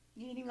 right?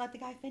 You didn't even let the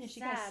guy finish.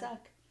 You guys Sad.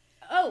 suck.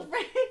 Oh.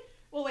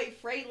 Well, wait.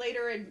 Frey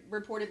later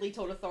reportedly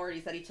told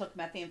authorities that he took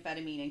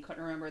methamphetamine and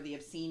couldn't remember the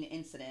obscene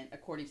incident,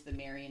 according to the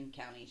Marion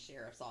County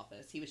Sheriff's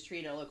Office. He was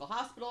treated at a local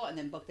hospital and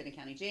then booked in a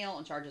county jail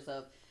on charges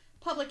of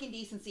public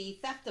indecency,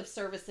 theft of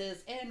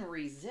services, and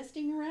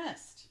resisting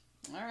arrest.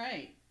 All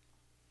right.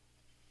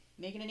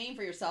 Making a name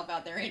for yourself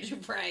out there,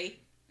 Andrew Frey.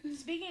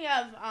 Speaking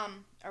of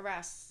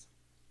arrests,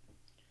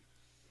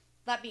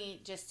 let me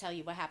just tell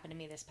you what happened to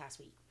me this past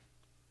week.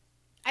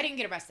 I didn't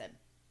get arrested.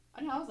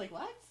 I know, I was like,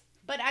 what?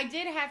 But I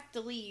did have to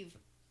leave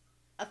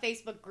a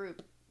Facebook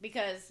group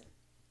because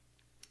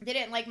they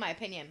didn't like my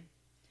opinion.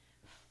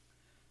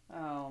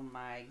 Oh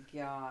my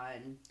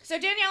god. So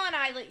Danielle and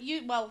I,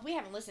 we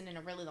haven't listened in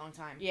a really long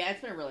time. Yeah,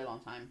 it's been a really long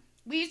time.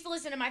 We used to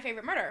listen to My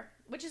Favorite Murder,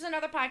 which is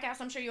another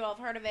podcast. I'm sure you all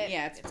have heard of it.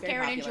 Yeah, it's very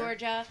Karen popular. in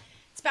Georgia.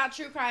 It's about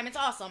true crime. It's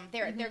awesome.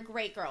 They're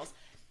great girls.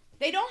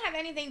 They don't have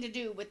anything to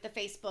do with the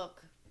Facebook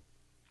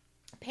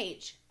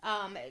page.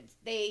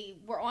 They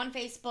were on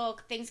Facebook.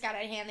 Things got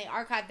out of hand. They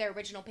archived their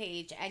original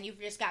page, and you've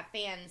just got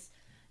fans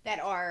that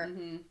are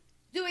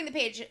doing the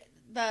page,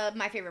 the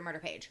My Favorite Murder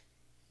page.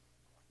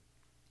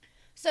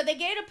 So they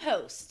gave a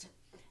post,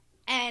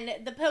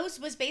 and the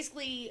post was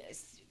basically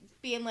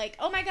being like,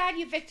 "Oh my God,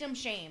 you victim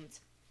shamed."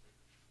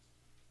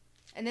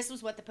 And this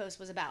was what the post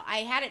was about. I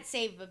had it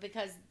saved, but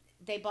because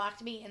they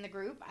blocked me in the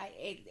group,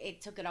 it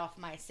took it off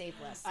my save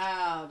list.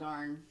 Oh,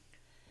 darn.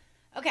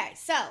 Okay,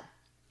 so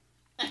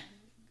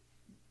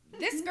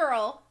this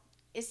girl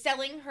is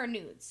selling her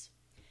nudes.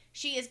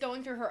 She is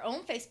going through her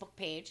own Facebook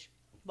page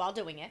while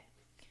doing it.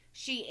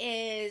 She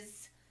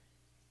is,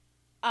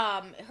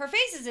 her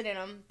face isn't in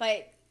them,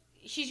 but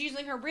she's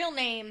using her real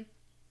name,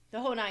 the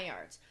whole 9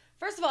 yards.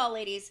 First of all,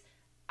 ladies,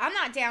 I'm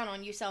not down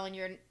on you selling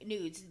your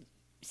nudes.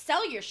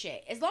 Sell your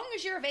shit. As long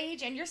as you're of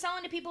age and you're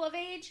selling to people of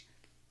age,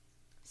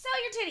 sell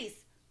your titties.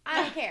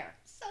 I don't care.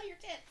 Sell your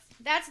tits.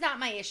 That's not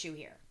my issue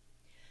here.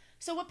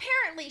 So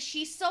apparently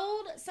she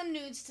sold some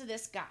nudes to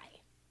this guy.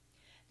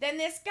 Then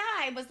this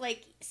guy was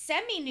like,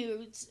 send me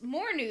nudes,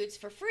 more nudes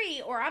for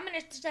free, or I'm going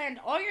to send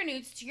all your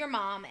nudes to your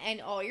mom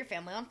and all your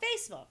family on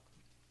Facebook.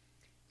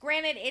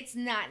 Granted, it's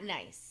not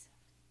nice.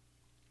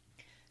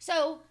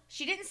 So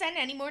she didn't send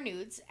any more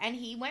nudes, and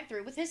he went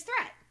through with his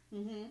threat.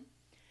 Mm-hmm.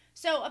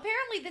 So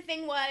apparently the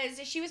thing was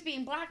she was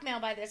being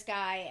blackmailed by this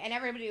guy, and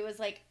everybody was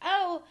like,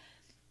 "Oh,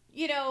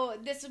 you know,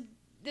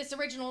 this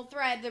original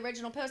thread, the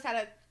original post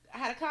had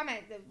a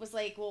comment that was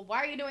like, well, why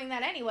are you doing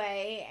that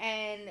anyway?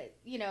 And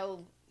you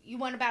know, you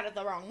went about it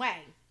the wrong way."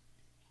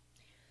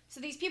 So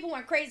these people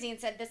went crazy and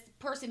said this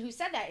person who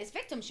said that is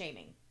victim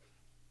shaming.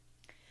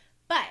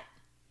 But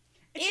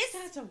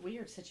that's a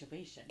weird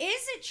situation.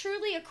 Is it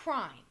truly a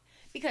crime?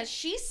 Because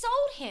she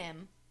sold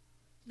him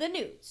the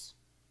nudes.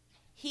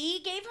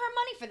 He gave her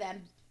money for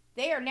them.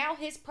 They are now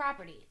his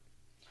property.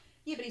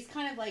 Yeah, but he's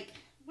kind of like,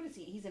 what is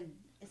he? Is it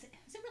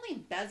really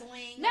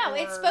embezzling? No,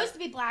 it's supposed to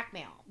be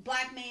blackmail.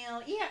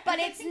 Blackmail, yeah. But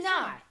it's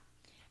not.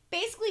 So.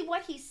 Basically,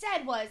 what he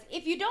said was,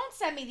 if you don't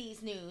send me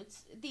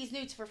these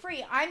nudes for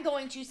free, I'm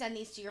going to send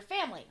these to your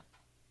family.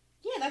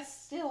 Yeah, that's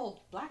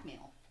still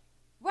blackmail.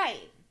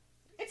 Right.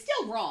 It's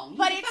still wrong.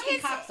 But it's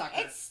his cocksucker.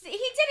 He did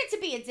it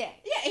to be a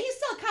dick. Yeah, he's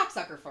still a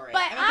cocksucker for it.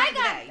 But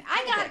I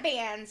got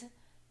banned.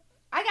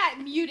 I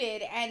got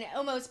muted and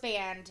almost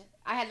banned.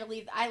 I had to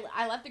leave.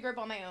 I left the group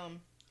on my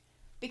own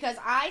because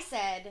I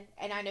said,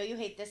 and I know you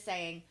hate this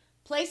saying,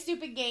 play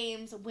stupid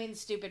games, win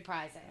stupid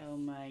prizes. Oh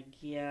my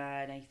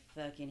god, I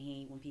fucking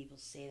hate when people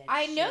say that.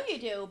 I know you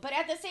do, but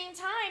at the same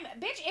time,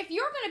 bitch, if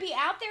you're gonna be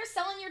out there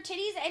selling your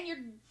titties and your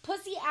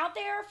pussy out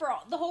there for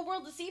the whole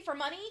world to see for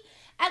money,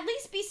 at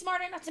least be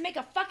smart enough to make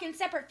a fucking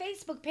separate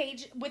Facebook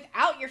page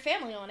without your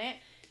family on it.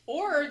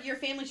 Or your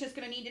family's just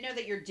going to need to know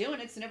that you're doing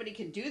it so nobody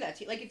can do that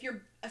to you. Like, if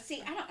you're...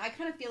 I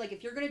kind of feel like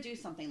if you're going to do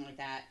something like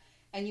that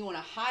and you want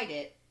to hide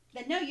it,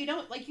 then no, you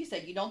don't... Like you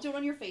said, you don't do it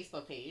on your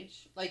Facebook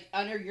page. Like,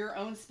 under your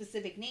own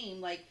specific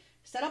name. Like,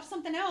 set up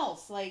something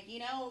else. Like, you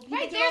know, people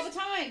do it all the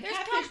time.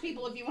 Catfish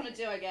people if you want to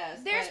do, I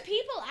guess. There's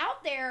people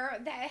out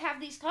there that have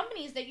these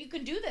companies that you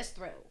can do this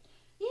through.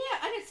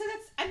 Yeah, and so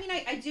that's... I mean,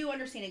 I do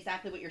understand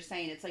exactly what you're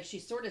saying. It's like she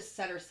sort of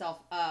set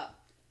herself up.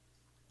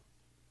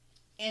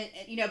 And,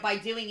 you know, by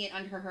doing it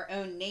under her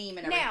own name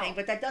and everything. Now,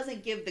 but that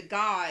doesn't give the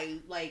guy,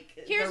 like,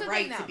 the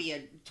right to be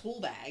a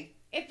tool bag.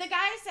 If the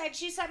guy said,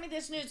 she sent me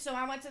this nude, so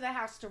I went to the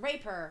house to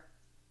rape her,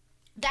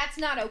 that's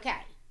not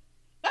okay.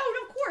 Oh,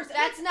 no, of course.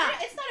 That's not.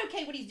 It's not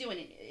okay what he's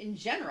doing in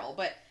general.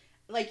 But,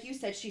 like you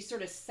said, she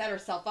sort of set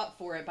herself up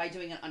for it by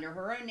doing it under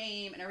her own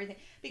name and everything.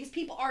 Because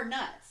people are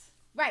nuts.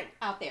 Right.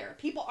 Out there.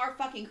 People are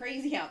fucking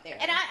crazy out there.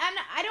 And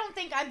I don't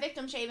think I'm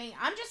victim shaming.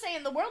 I'm just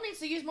saying the world needs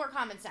to use more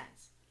common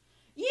sense.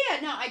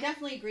 Yeah, no, I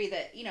definitely agree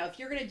that, you know, if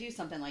you're going to do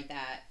something like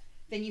that,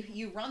 then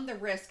you run the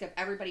risk of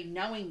everybody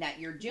knowing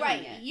that you're doing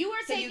it. You are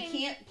so you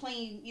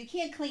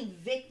can't claim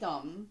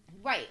victim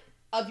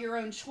of your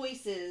own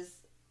choices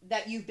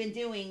that you've been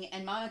doing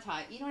and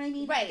monetize. You know what I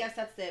mean? Right. I guess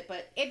that's it.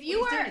 But if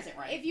you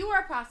are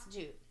a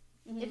prostitute,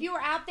 if you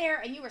were out there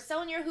and you were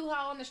selling your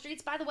hoo-ha on the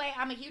streets, by the way,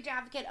 I'm a huge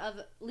advocate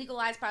of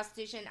legalized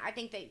prostitution. I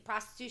think that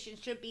prostitution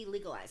should be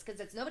legalized because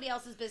it's nobody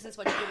else's business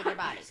what you do with your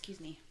body. Excuse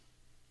me.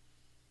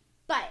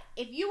 But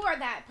if you are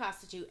that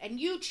prostitute and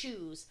you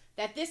choose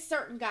that this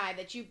certain guy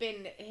that you've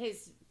been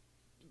his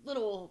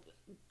little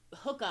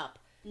hookup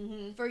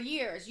for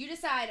years, you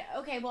decide,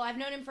 okay, well, I've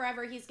known him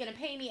forever. He's going to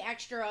pay me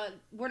extra.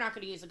 We're not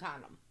going to use a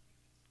condom.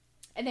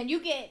 And then you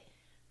get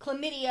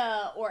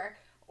chlamydia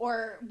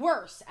or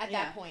worse at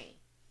that point.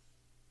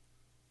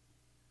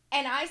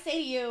 And I say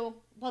to you,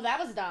 well, that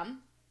was dumb.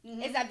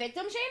 Is that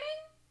victim shaming?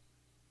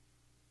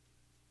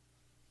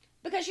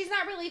 Because she's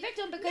not really a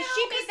victim because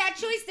she made that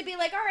choice to be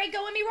like, all right,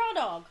 go with me raw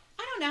dog.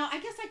 I don't know. I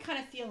guess I kind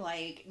of feel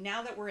like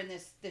now that we're in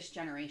this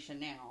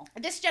generation now.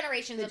 This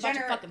generation is a bunch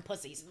of fucking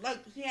pussies. Like,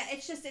 yeah,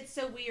 it's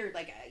so weird.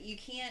 Like,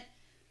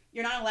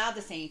 you're not allowed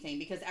to say anything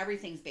because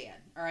everything's bad.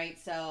 All right.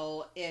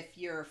 So if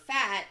you're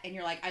fat and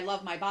you're like, I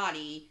love my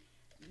body,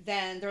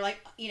 then they're like,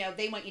 you know,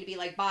 they want you to be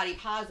like body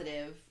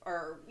positive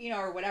or, you know,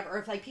 or whatever. Or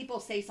if like people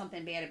say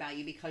something bad about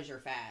you because you're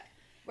fat.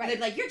 Right.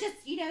 They're like, you're just,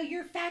 you know,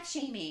 you're fat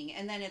shaming.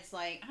 And then it's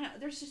like, I don't know,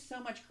 there's just so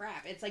much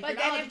crap. It's like, you're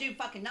not allowed to do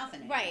fucking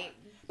nothing anymore. Right.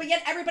 But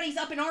yet everybody's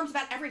up in arms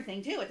about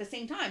everything, too, at the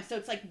same time. So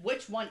it's like,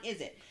 which one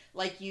is it?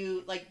 Like,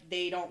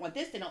 they don't want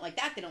this, they don't like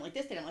that, they don't like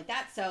this, they don't like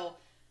that. So,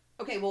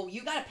 okay, well,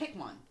 you got to pick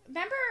one.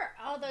 Remember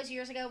all those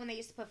years ago when they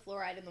used to put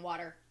fluoride in the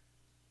water?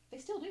 They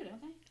still do,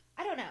 don't they?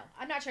 I don't know.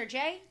 I'm not sure.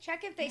 Jay,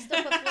 check if they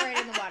still put fluoride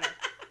in the water.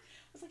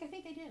 I was like, I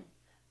think they do.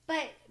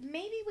 But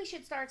maybe we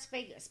should start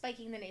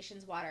spiking the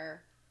nation's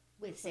water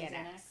with Xanax.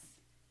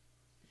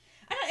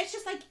 I don't know, it's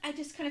just like, I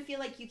just kind of feel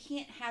like you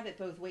can't have it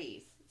both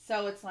ways.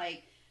 So it's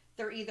like,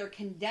 they're either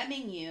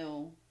condemning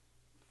you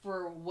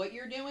for what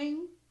you're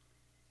doing,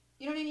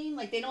 you know what I mean?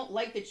 Like, they don't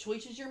like the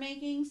choices you're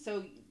making,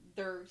 so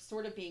they're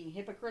sort of being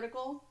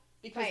hypocritical,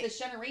 because this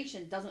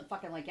generation doesn't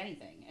fucking like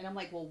anything. And I'm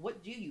like, well,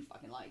 what do you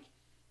fucking like?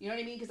 You know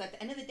what I mean? Because at the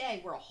end of the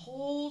day, we're a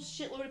whole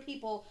shitload of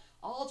people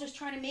all just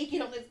trying to make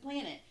it on this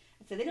planet.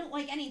 So they don't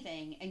like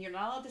anything, and you're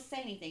not allowed to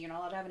say anything, you're not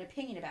allowed to have an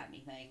opinion about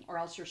anything, or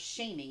else you're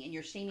shaming, and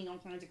you're shaming all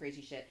kinds of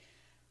crazy shit.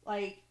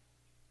 Like,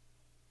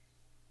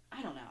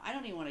 I don't know. I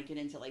don't even want to get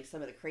into, like,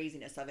 some of the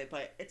craziness of it,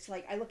 but it's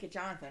like, I look at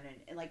Jonathan,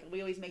 and like,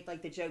 we always make,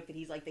 like, the joke that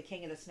he's, like, the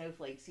king of the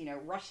snowflakes, you know,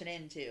 rushing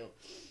into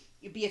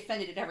be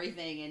offended at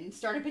everything and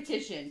start a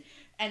petition.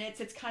 And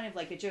it's kind of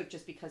like a joke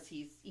just because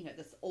he's, you know,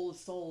 this old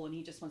soul and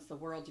he just wants the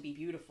world to be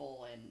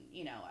beautiful and,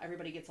 you know,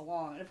 everybody gets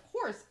along. And of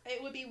course,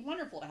 it would be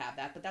wonderful to have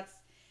that, but that's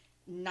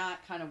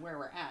not kind of where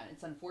we're at.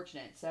 It's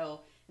unfortunate.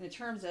 So in the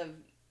terms of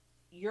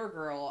your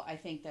girl, I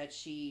think that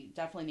she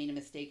definitely made a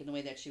mistake in the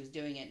way that she was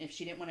doing it. And if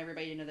she didn't want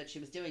everybody to know that she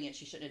was doing it,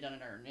 she shouldn't have done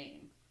it under her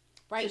name.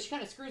 Right. So she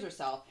kind of screws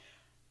herself.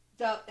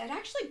 It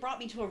actually brought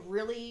me to a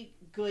really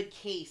good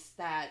case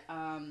that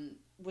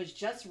was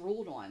just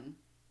ruled on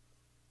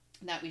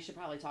that we should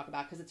probably talk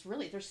about, because it's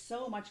really, there's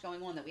so much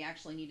going on that we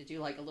actually need to do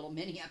like a little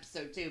mini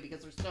episode too,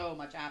 because there's so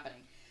much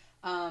happening.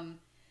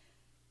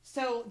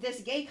 So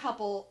this gay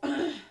couple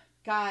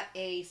got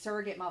a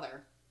surrogate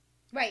mother.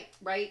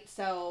 Right?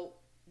 So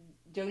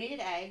donated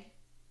egg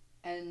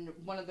and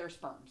one of their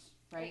sperms,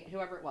 right?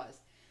 Whoever it was.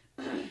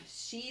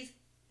 She's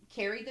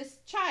carried this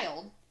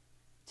child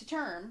to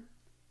term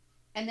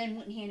and then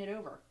wouldn't hand it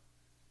over.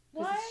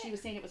 What? She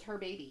was saying it was her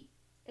baby.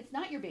 It's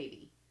not your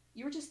baby.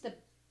 You were just the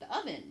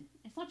oven.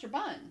 It's not your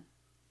bun.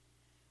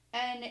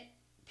 And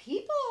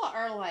people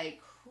are like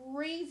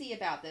crazy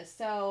about this.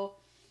 So,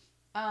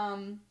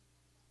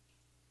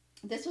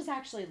 this was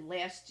actually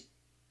was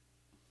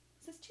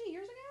this 2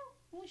 years ago?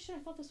 Holy shit, I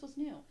thought this was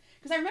new.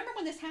 Because I remember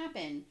when this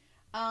happened,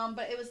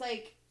 but it was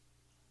like,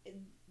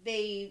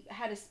 they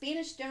had a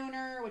Spanish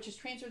donor, which was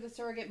transferred to the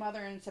surrogate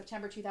mother in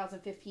September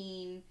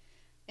 2015.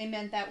 It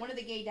meant that one of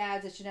the gay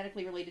dads is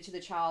genetically related to the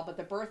child, but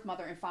the birth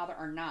mother and father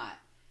are not.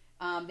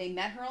 They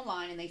met her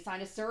online and they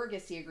signed a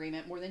surrogacy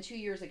agreement more than 2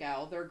 years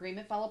ago. Their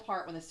agreement fell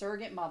apart when the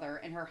surrogate mother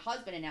and her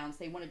husband announced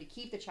they wanted to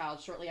keep the child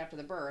shortly after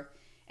the birth,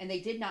 and they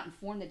did not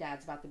inform the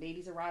dads about the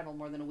baby's arrival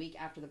more than a week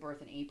after the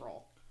birth in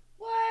April.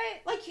 What?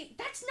 Like,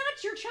 that's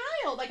not your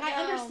child. Like,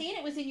 I understand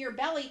it was in your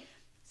belly.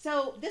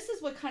 So this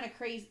is what kind of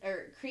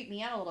creeped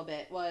me out a little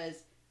bit,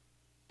 was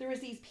there was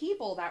these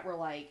people that were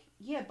like,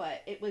 yeah,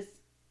 but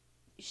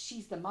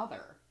she's the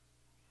mother.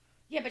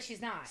 Yeah, but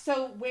she's not.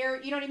 So where,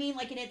 you know what I mean?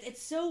 Like, and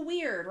it's so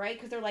weird, right?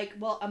 Because they're like,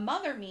 well, a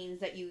mother means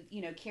that you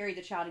carried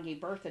the child and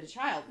gave birth to the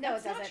child. No,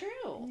 That's it doesn't. not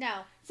true. No.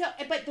 So,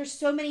 but there's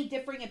so many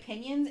differing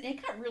opinions, and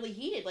it got really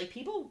heated. Like,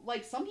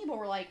 some people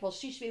were like, well,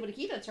 she should be able to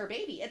keep it. It's her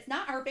baby. It's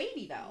not her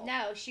baby, though.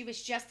 No, she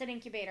was just an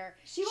incubator.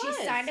 She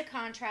signed a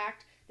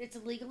contract that's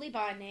legally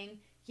binding.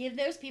 Give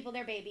those people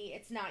their baby.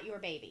 It's not your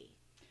baby.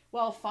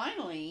 Well,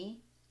 finally,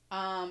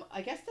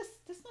 I guess this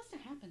must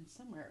have happened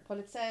somewhere, but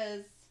it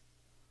says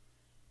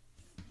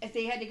if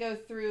they had to go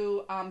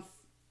through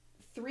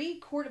 3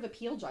 court of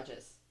appeal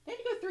judges. They had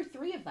to go through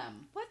 3 of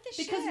them. What the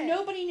shit? Because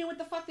nobody knew what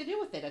the fuck to do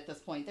with it at this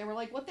point. They were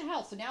like, what the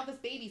hell? So now this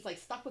baby's like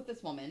stuck with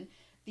this woman.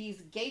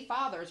 These gay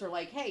fathers are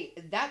like, hey,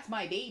 that's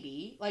my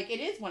baby. Like,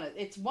 it's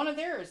one of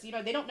theirs. You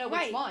know, they don't know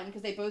which one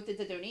because they both did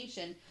the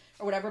donation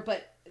or whatever,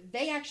 but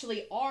they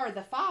actually are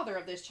the father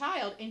of this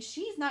child, and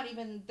she's not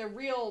even the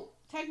real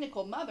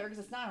technical mother because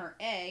it's not her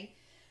egg.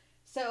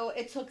 So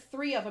it took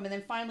 3 of them, and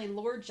then finally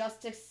Lord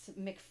Justice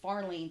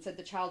McFarlane said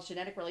the child's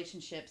genetic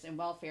relationships and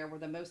welfare were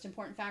the most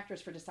important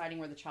factors for deciding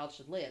where the child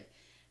should live.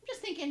 I'm just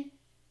thinking,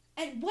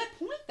 at what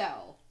point,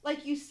 though?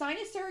 Like, you sign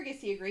a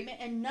surrogacy agreement,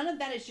 and none of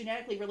that is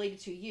genetically related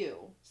to you.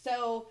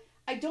 So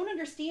I don't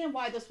understand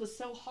why this was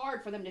so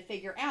hard for them to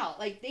figure out.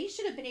 Like, they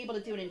should have been able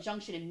to do an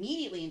injunction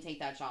immediately and take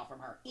that child from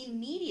her.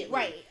 Immediately.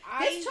 Right.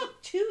 This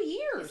took 2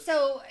 years.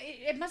 So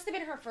it must have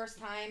been her first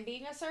time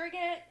being a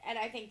surrogate, and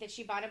I think that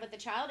she bonded with the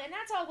child, and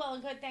that's all well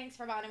and good. Thanks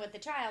for bonding with the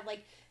child.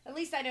 Like, at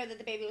least I know that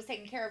the baby was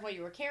taken care of while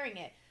you were carrying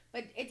it.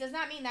 But it does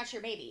not mean that's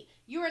your baby.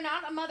 You are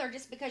not a mother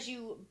just because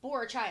you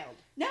bore a child.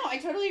 No, I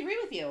totally agree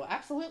with you.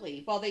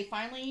 Absolutely. Well, they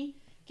finally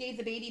gave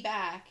the baby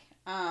back,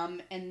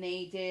 and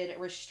they did a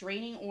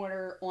restraining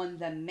order on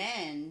the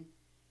men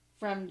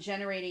from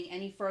generating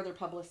any further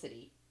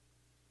publicity.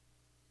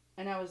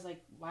 And I was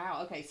like,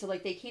 wow, okay. So,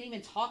 like, they can't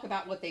even talk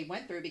about what they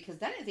went through because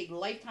that is a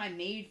Lifetime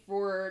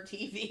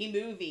made-for-TV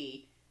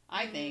movie,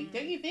 I think.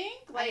 Don't you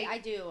think? Like, I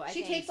do.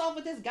 She takes off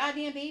with this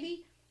goddamn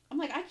baby. I'm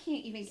like, I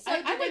can't even. So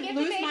I would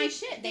lose my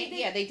shit. They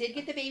did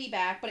get the baby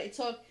back, but it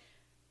took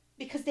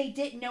because they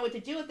didn't know what to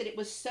do with it. It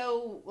was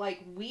so like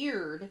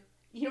weird.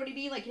 You know what I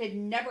mean? Like, it had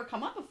never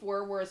come up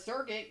before where a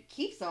surrogate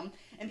keeps them,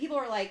 and people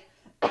are like,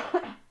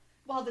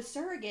 well, the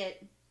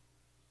surrogate.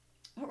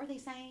 What were they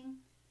saying?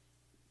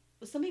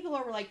 Some people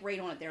are like right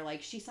on it. They're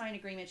like, she signed an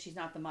agreement. She's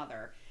not the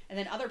mother. And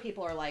then other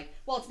people are like,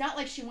 well, it's not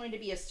like she wanted to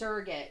be a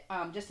surrogate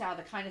just out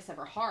of the kindness of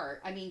her heart.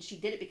 I mean, she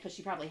did it because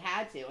she probably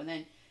had to.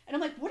 And I'm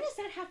like, what does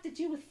that have to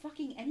do with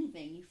fucking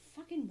anything? You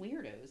fucking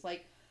weirdos.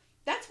 Like,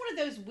 that's one of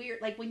those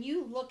weird, like, when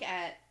you look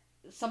at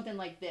something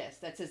like this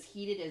that's as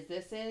heated as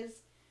this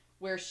is,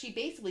 where she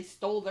basically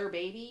stole their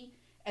baby,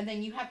 and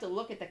then you have to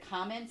look at the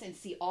comments and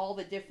see all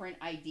the different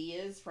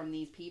ideas from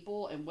these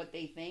people and what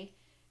they think.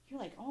 You're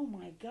like, oh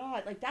my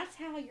God. Like, that's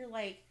how you're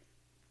like,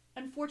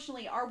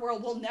 unfortunately, our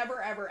world will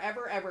never, ever,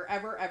 ever, ever,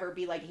 ever, ever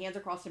be like hands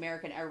across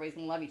America and everybody's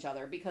gonna love each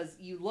other, because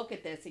you look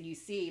at this and you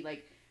see,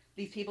 like,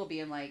 these people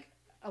being like,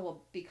 oh,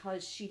 well,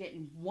 because she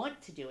didn't want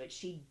to do it.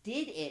 She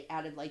did it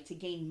out of, like, to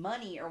gain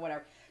money or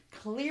whatever.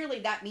 clearly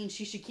that means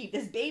she should keep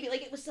this baby.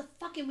 Like, it was the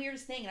fucking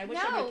weirdest thing, and I wish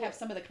I would have kept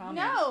some of the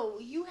comments. No,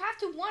 you have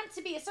to want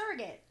to be a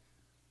surrogate.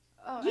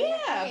 Oh,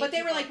 yeah, but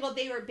they were like, well,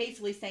 they were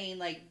basically saying,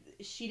 like,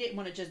 she didn't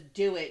want to just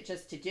do it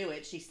just to do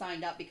it. She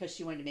signed up because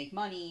she wanted to make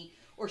money,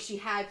 or she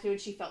had to,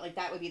 and she felt like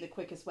that would be the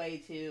quickest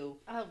way to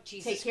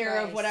take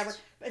care of whatever.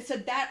 So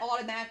that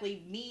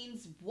automatically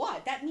means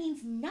what? That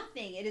means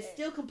nothing. It is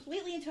still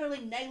completely and totally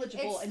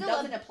negligible and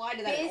doesn't apply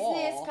to that at all.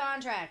 Business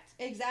contract.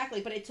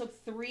 Exactly, but it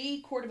took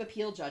 3 Court of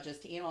Appeal judges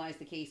to analyze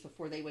the case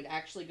before they would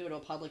actually go to a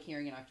public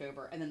hearing in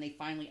October, and then they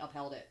finally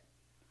upheld it.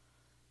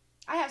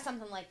 I have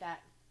something like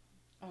that.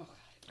 Oh,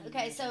 God.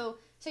 Okay, so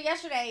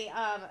yesterday,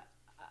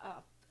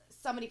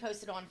 somebody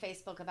posted on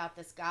Facebook about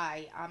this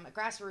guy,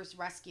 Grassroots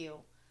Rescue,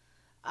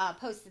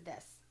 posted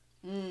this.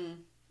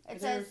 It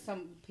says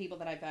some people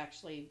that I've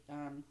actually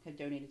had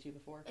donated to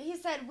before. He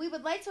said, "We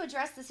would like to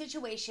address the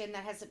situation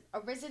that has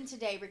arisen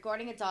today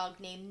regarding a dog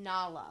named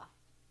Nala.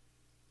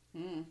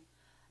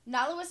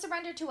 Nala was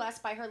surrendered to us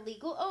by her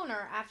legal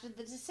owner after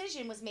the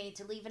decision was made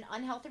to leave an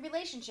unhealthy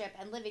relationship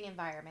and living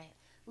environment.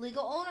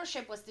 Legal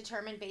ownership was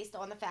determined based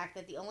on the fact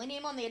that the only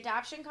name on the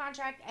adoption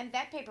contract and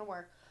vet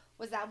paperwork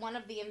was that one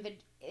of the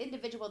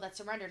individual that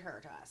surrendered her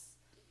to us.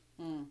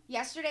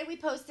 Yesterday we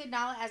posted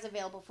Nala as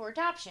available for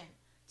adoption.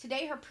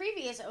 Today her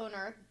previous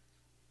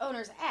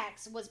owner's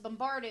ex was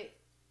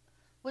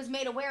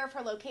made aware of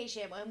her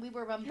location when we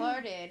were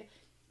bombarded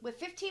with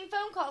 15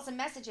 phone calls and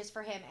messages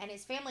for him and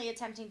his family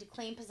attempting to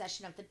claim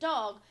possession of the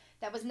dog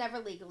that was never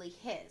legally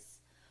his.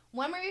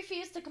 When we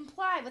refused to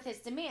comply with his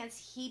demands,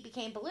 he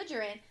became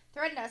belligerent,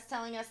 threatened us,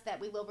 telling us that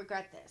we will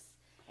regret this.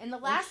 In the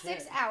last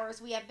 6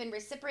 hours, we have been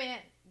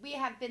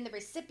the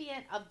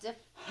recipient of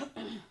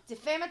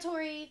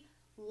defamatory,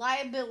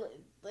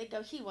 liability,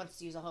 he wants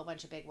to use a whole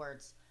bunch of big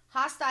words,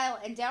 hostile,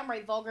 and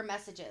downright vulgar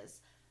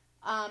messages.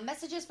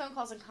 Messages, phone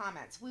calls, and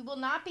comments. We will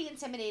not be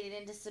intimidated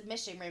into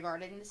submission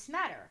regarding this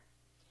matter.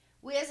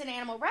 We as an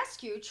animal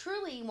rescue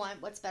truly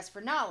want what's best for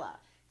Nala.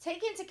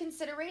 Take into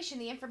consideration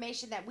the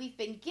information that we've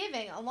been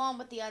giving along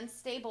with the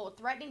unstable,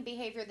 threatening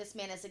behavior this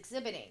man is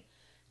exhibiting.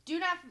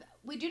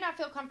 We do not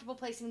feel comfortable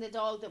placing the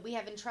dog that we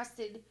have been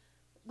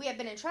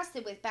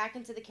entrusted with back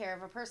into the care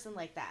of a person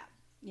like that."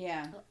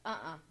 Yeah.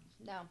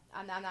 No,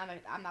 I'm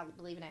not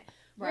believing it.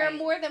 Right. We're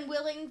more than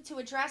willing to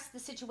address the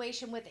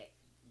situation with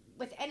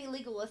any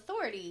legal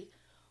authority.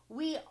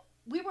 We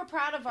are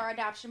proud of our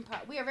adoption.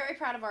 We are very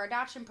proud of our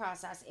adoption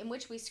process, in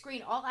which we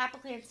screen all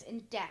applicants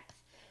in depth.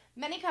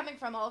 Many coming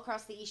from all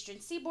across the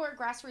Eastern Seaboard.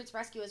 Grassroots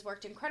Rescue has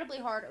worked incredibly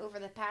hard over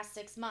the past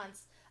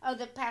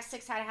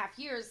 6.5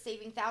 years,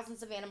 saving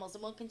thousands of animals,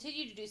 and will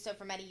continue to do so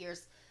for many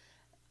years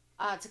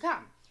to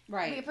come.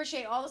 Right. We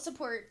appreciate all the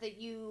support that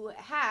you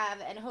have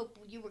and hope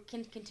you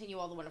can continue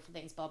all the wonderful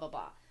things, blah, blah,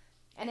 blah.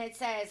 And it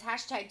says,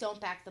 #don't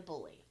back the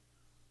bully.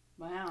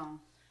 Wow.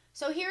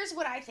 So here's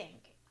what I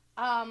think.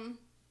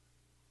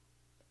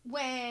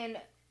 When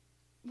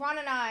Ron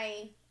and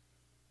I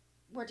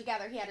were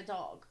together, he had a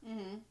dog.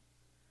 Mm-hmm.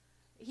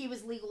 He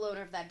was legal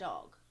owner of that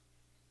dog.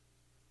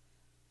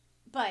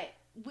 But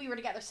we were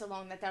together so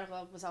long that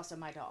dog was also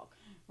my dog.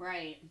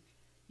 Right.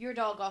 Your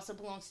dog also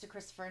belongs to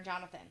Christopher and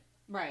Jonathan.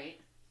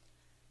 Right.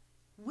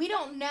 We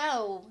don't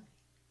know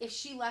if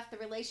she left the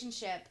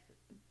relationship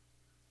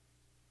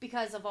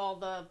because of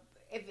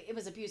if it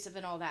was abusive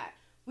and all that.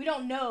 We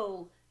don't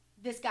know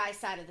this guy's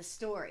side of the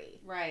story.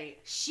 Right.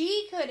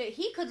 He could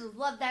have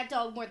loved that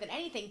dog more than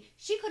anything.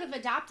 She could have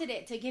adopted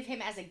it to give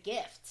him as a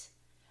gift.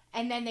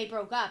 And then they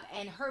broke up,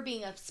 and her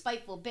being a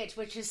spiteful bitch,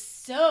 which is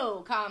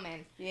so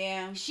common.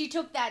 Yeah. She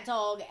took that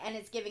dog and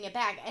is giving it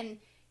back.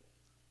 And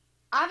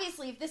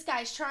obviously, if this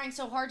guy's trying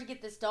so hard to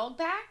get this dog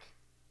back,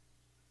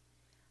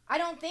 I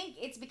don't think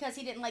it's because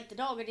he didn't like the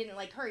dog or didn't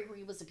like her or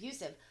he was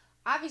abusive.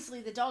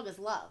 Obviously, the dog is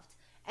loved.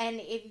 And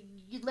if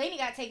Lainey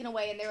got taken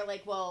away and they were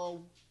like,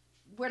 well,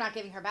 we're not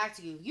giving her back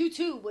to you, you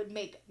too would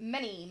make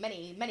many,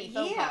 many, many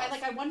phone calls. Yeah,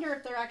 I wonder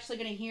if they're actually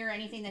going to hear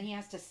anything that he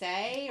has to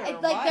say or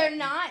what. They're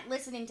not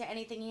listening to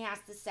anything he has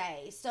to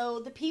say.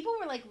 So the people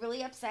were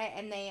really upset,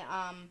 and they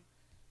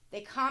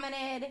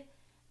commented,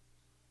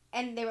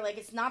 and they were like,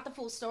 it's not the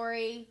full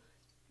story.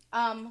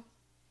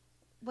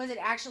 Was it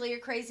actually a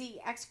crazy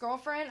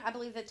ex-girlfriend? I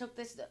believe that took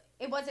this.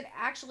 It wasn't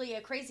actually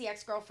a crazy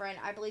ex-girlfriend.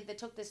 I believe that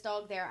took this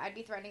dog there. I'd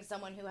be threatening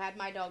someone who had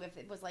my dog if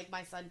it was like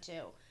my son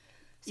too.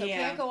 So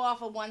can't go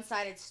off a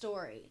one-sided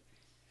story.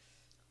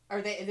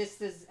 Are these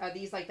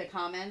like the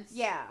comments?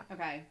 Yeah.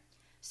 Okay.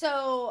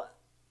 So,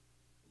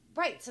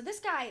 right. So this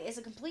guy is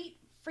a complete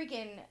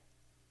freaking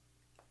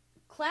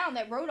clown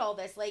that wrote all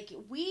this.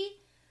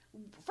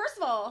 First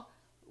of all,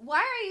 why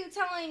are you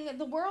telling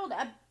the world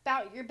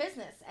about your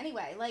business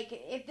anyway?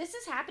 If this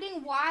is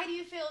happening, why do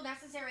you feel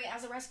necessary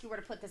as a rescuer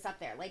to put this up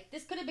there?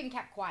 This could have been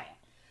kept quiet.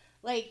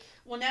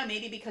 Well, no,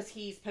 maybe because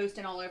he's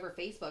posting all over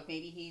Facebook.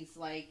 Maybe he's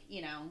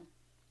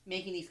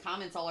making these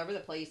comments all over the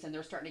place, and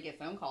they're starting to get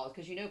phone calls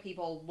because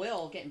people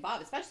will get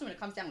involved, especially when it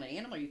comes down to an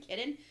animal. Are you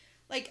kidding?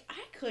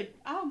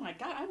 Oh my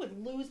God, I would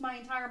lose my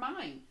entire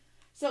mind.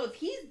 So if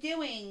he's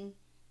doing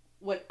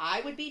what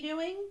I would be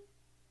doing,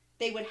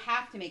 they would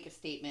have to make a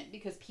statement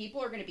because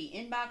people are going to be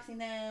inboxing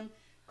them,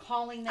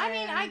 calling them. I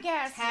mean, I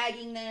guess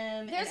tagging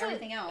them and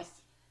everything else.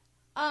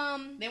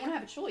 They won't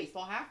have a choice.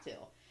 They'll have to.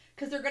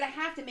 Because they're going to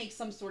have to make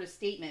some sort of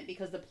statement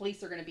because the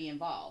police are going to be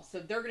involved. So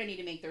they're going to need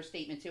to make their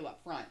statement too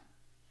up front.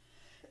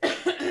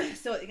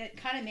 So it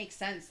kind of makes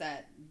sense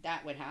that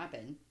would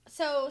happen.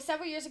 So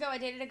several years ago, I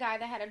dated a guy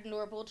that had an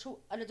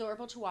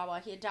adorable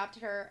Chihuahua. He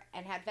adopted her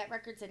and had vet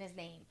records in his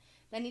name.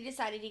 Then he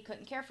decided he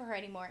couldn't care for her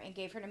anymore and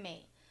gave her to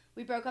me.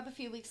 We broke up a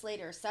few weeks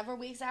later. Several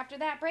weeks after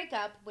that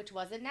breakup, which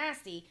wasn't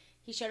nasty,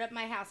 he showed up at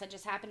my house. I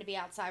just happened to be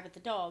outside with the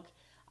dog.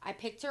 I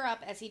picked her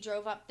up as he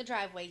drove up the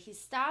driveway. He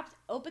stopped,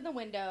 opened the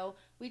window.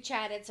 We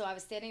chatted, so I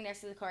was standing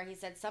next to the car. He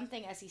said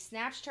something as he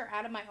snatched her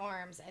out of my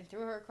arms and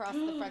threw her across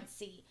the front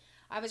seat.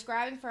 I was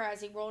grabbing for her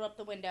as he rolled up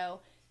the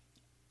window.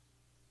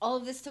 All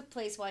of this took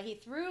place while he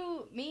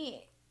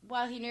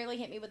nearly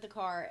hit me with the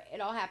car. It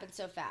all happened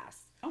so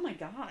fast. Oh my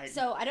God.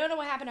 So I don't know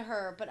what happened to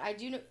her, but I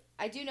do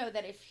know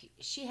that if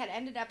she had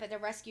ended up at the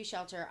rescue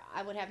shelter,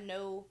 I would have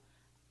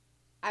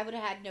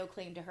had no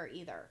claim to her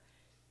either.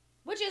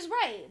 Which is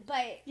right,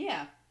 but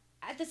yeah.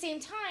 At the same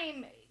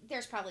time,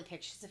 there's probably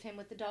pictures of him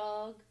with the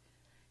dog,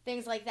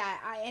 things like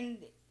that.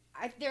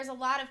 There's a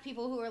lot of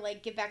people who are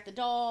like, give back the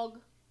dog.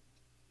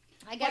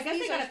 I guess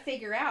they got to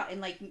figure out,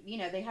 and like, you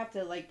know, they have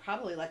to like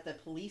probably let the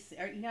police,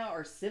 or, you know,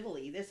 or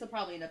civilly. This will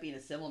probably end up being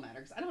a civil matter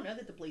because I don't know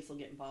that the police will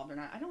get involved or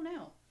not. I don't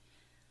know.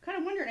 Kind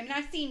of wondering. I mean,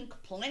 I've seen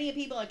plenty of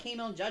people that came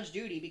on Judge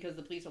Judy because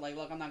the police are like,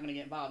 look, I'm not going to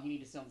get involved. You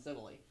need to sue them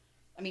civilly.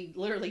 I mean,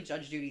 literally,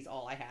 Judge Judy's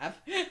all I have.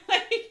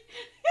 Like,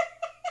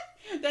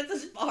 that's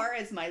as far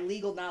as my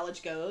legal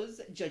knowledge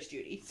goes, Judge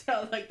Judy.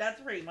 So, like,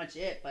 that's pretty much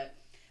it. But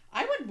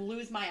I would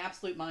lose my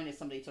absolute mind if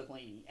somebody took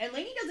Lainey. And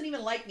Lainey doesn't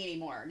even like me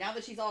anymore. Now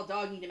that she's all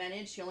doggy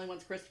demented, she only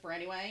wants Christopher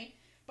anyway.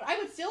 But I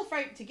would still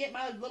fight to get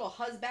my little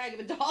husbag of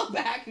a dog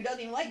back who doesn't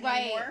even like me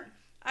anymore.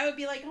 I would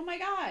be like, oh my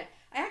God.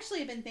 I actually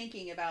have been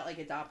thinking about, like,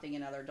 adopting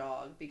another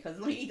dog because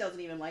Lainey doesn't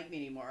even like me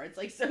anymore. It's,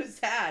 like, so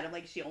sad. I'm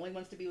like, she only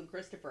wants to be with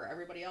Christopher.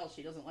 Everybody else,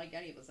 she doesn't like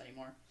any of us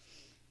anymore.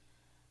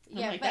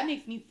 Yeah, I'm like, that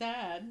makes me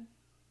sad.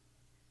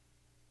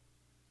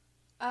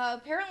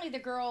 Apparently the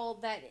girl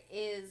that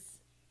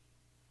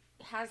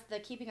has the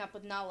Keeping Up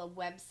with Nala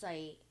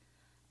website,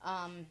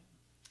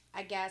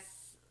 I guess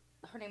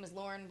her name is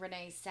Lauren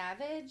Renee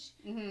Savage.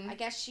 Mm-hmm. I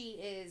guess she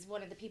is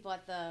one of the people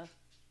at the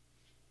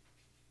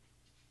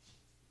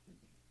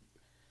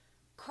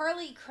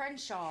Carly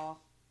Crenshaw.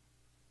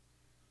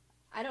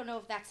 I don't know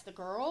if that's the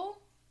girl.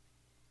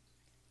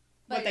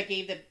 But that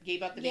gave up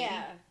the baby?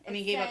 Yeah.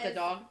 Gave up the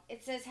dog?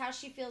 It says how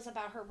she feels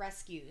about her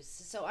rescues.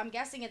 So I'm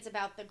guessing it's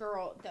about the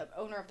girl, the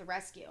owner of the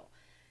rescue.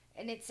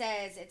 And it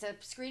says, it's a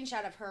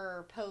screenshot of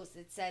her post.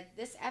 It said,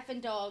 this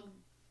effing dog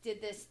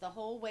did this the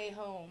whole way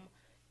home.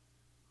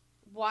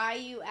 Why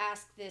you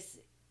ask this,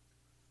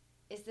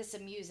 is this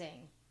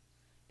amusing?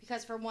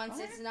 Because for once,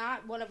 it's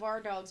not one of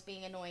our dogs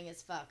being annoying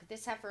as fuck.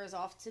 This heifer is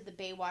off to the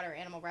Baywater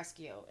Animal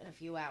Rescue in a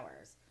few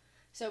hours.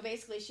 So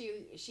basically,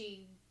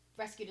 she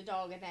rescued a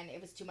dog and then it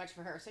was too much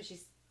for her. So she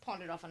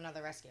pawned it off on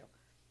another rescue.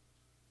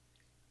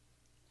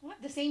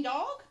 What? The same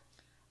dog?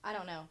 I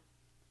don't know.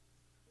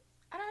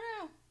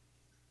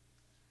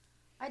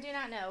 I do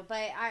not know,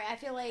 but I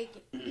feel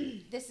like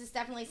this is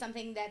definitely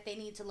something that they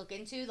need to look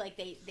into. Like,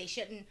 they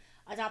shouldn't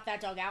adopt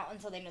that dog out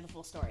until they know the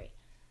full story.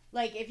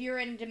 Like, if you're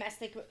in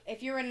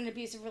an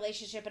abusive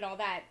relationship and all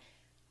that,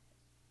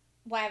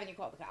 why haven't you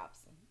called the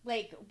cops?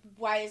 Like,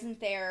 why isn't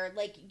there,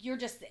 like,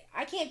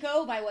 I can't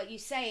go by what you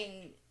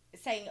saying,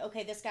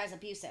 okay, this guy's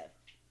abusive.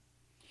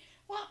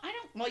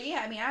 Well,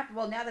 yeah, I mean,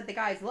 now that the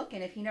guy's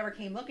looking, if he never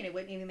came looking, it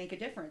wouldn't even make a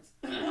difference.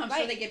 I'm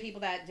sure they get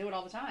people that do it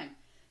all the time.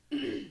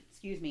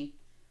 Excuse me.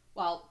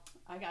 Well,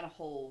 I got a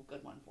whole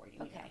good one for you.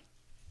 Okay. Here.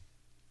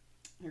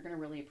 You're going to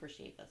really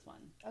appreciate this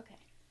one. Okay.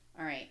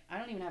 All right. I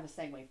don't even have a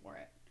segue for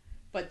it.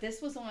 But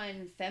this was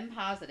on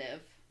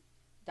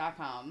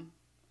fempositive.com.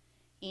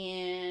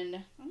 And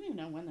I don't even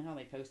know when the hell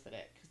they posted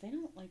it. Because they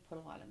don't, like, put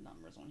a lot of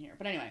numbers on here.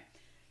 But anyway.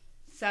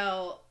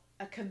 So,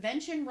 a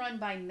convention run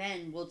by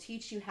men will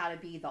teach you how to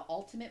be the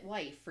ultimate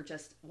wife for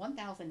just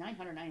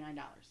 $1,999.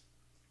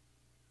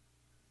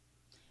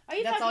 Are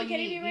you That's all fucking you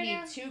kidding need. me right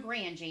now? You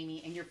need $2,000,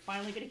 Jamie, and you're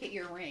finally going to get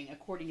your ring,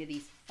 according to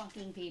these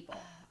fucking people.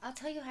 I'll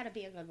tell you how to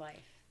be a good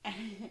wife.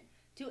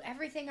 Do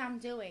everything I'm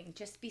doing.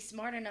 Just be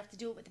smart enough to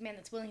do it with the man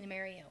that's willing to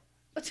marry you.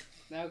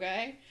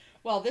 Okay.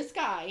 Well, this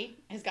guy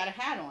has got a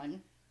hat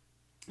on,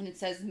 and it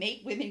says,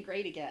 "Make women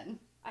great again."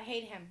 I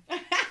hate him.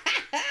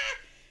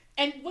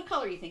 And what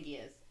color do you think he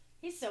is?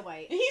 He's so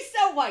white. He's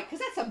so white, because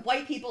that's some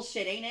white people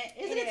shit, ain't it?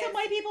 Isn't it some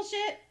white people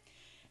shit?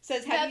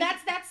 Says,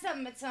 that's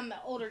some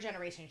older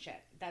generation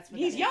shit. That's what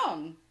he's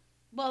young.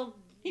 Well,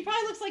 he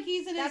probably looks like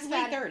he's in his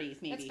late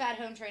 30s, maybe. That's bad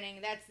home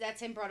training. That's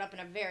him brought up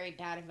in a very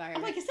bad environment.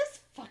 I'm like, is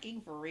this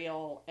fucking for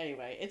real?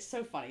 Anyway, it's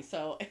so funny.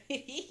 So,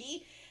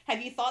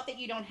 have you thought that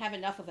you don't have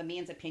enough of a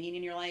man's opinion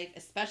in your life,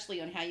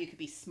 especially on how you could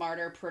be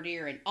smarter,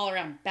 prettier, and all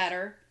around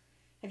better?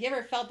 Have you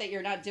ever felt that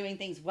you're not doing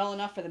things well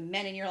enough for the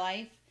men in your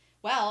life?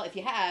 Well, if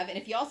you have, and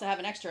if you also have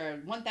an extra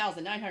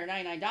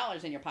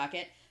 $1,999 in your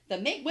pocket, The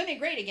Make Women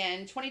Great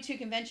Again 22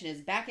 convention is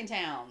back in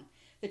town.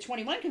 The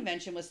 21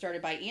 convention was started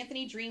by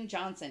Anthony Dream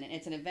Johnson, and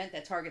it's an event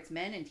that targets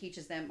men and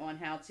teaches them on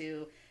how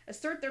to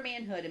assert their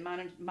manhood in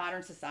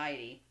modern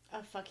society.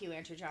 Oh, fuck you,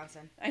 Andrew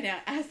Johnson. I know.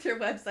 As their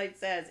website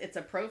says, it's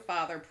a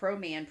pro-father,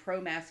 pro-man,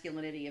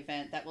 pro-masculinity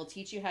event that will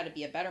teach you how to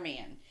be a better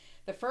man.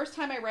 The first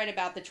time I read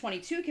about the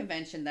 22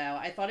 convention, though,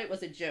 I thought it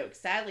was a joke.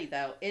 Sadly,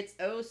 though, it's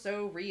oh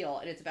so real,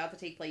 and it's about to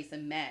take place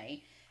in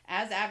May.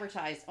 As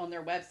advertised on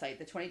their website,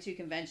 the 22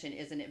 convention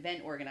is an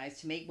event organized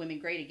to make women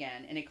great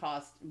again, and it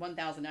costs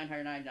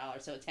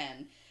 $1,909, so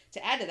 $10.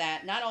 To add to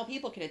that, not all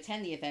people can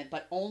attend the event,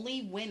 but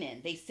only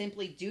women. They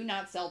simply do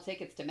not sell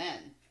tickets to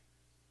men.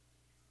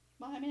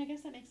 Well, I mean, I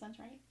guess that makes sense,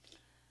 right?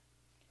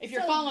 If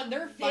you're following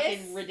their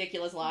fucking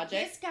ridiculous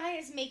logic. This guy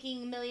is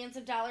making millions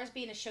of dollars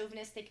being a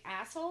chauvinistic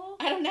asshole?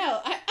 I don't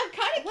know. I'm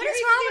kind of What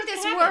is wrong with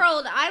this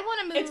world? I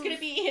want to move. It's going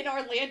to be in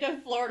Orlando,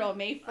 Florida, on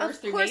May 1st through May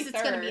 3rd. Of course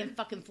it's going to be in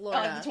fucking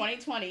Florida.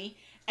 2020.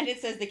 And it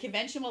says the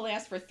convention will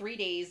last for 3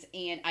 days,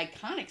 and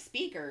iconic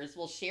speakers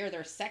will share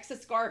their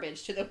sexist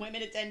garbage to the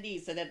women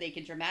attendees so that they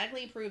can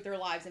dramatically improve their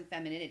lives and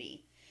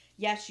femininity.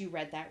 Yes, you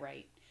read that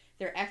right.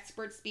 Their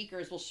expert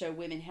speakers will show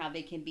women how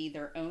they can be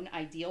their own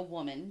ideal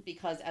woman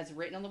because, as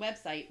written on the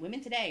website,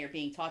 women today are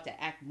being taught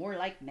to act more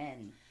like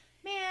men.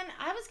 Man,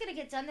 I was going to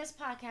get done this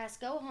podcast,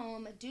 go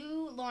home,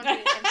 do laundry,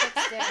 and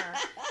fix dinner.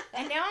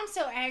 And now I'm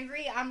so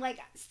angry. I'm like,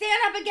 stand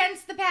up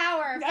against the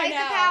power. Fight the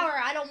power.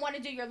 I don't want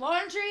to do your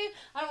laundry.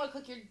 I don't want to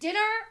cook your dinner.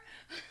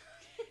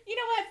 You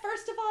know what?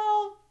 First of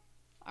all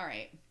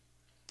right.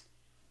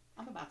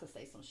 I'm about to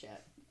say some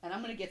shit. And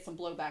I'm going to get some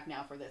blowback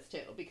now for this,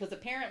 too. Because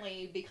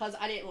apparently, because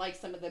I didn't like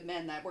some of the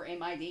men that were in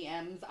my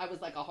DMs, I was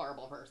like a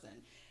horrible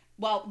person.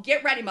 Well,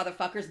 get ready,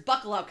 motherfuckers.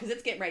 Buckle up, because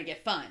it's getting ready to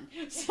get fun.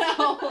 So,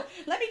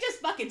 let me just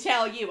fucking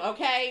tell you,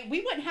 okay?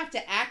 We wouldn't have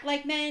to act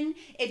like men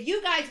if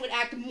you guys would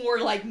act more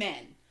like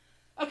men.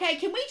 Okay,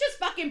 can we just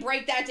fucking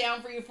break that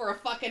down for you for a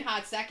fucking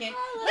hot second?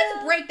 Hello.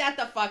 Let's break that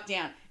the fuck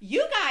down.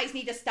 You guys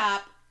need to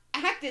stop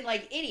acting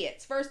like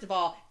idiots. First of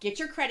all, get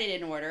your credit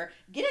in order.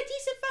 Get a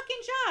decent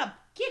fucking job.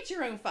 Get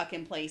your own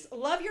fucking place.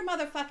 Love your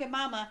motherfucking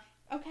mama.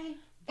 Okay?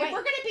 If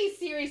we're gonna be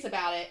serious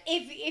about it,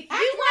 if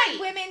you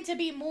want women to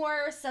be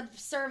more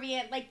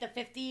subservient like the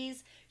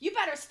 50s, you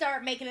better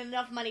start making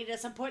enough money to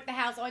support the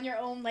house on your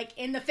own like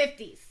in the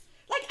 50s.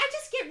 Like, I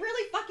just get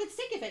really fucking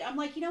sick of it. I'm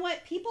like, you know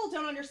what? People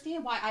don't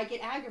understand why I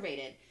get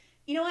aggravated.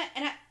 You know what?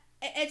 And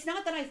it's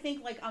not that I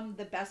think like I'm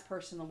the best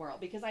person in the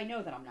world, because I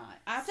know that I'm not.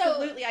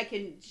 Absolutely, I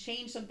can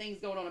change some things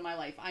going on in my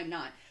life. I'm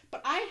not.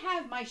 But I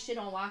have my shit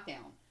on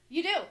lockdown.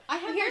 You do. I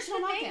have my shit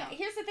on lockdown.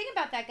 Here's the thing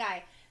about that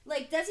guy.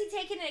 Like, does he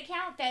take into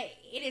account that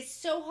it is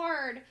so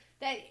hard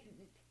that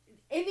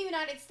in the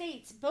United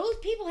States,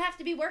 both people have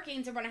to be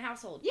working to run a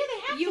household? Yeah,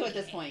 they have to at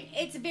this point.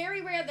 It's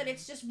very rare that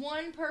it's just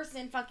one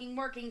person fucking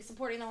working,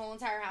 supporting the whole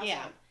entire household.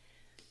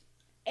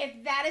 Yeah.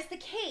 If that is the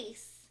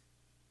case,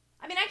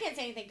 I mean, I can't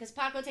say anything because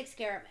Paco takes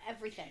care of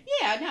everything.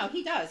 Yeah, no,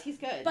 he does. He's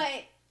good.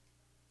 But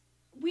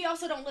we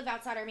also don't live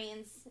outside our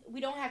means. We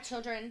don't have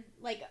children,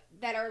 like,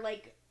 that are,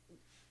 like,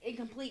 in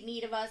complete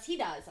need of us. He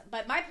does,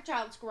 but my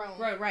child's grown.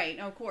 Right,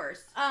 of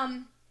course.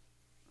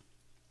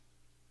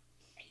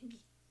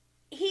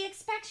 He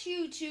expects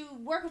you to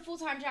work a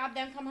full-time job,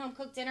 then come home,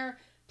 cook dinner,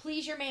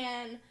 please your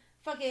man,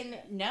 fucking...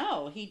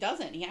 No, he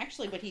doesn't. He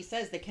actually, what he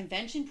says, the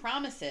convention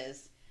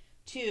promises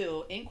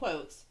to, in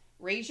quotes,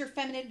 raise your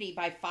femininity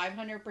by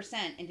 500%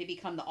 and to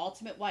become the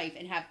ultimate wife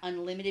and have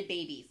unlimited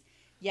babies.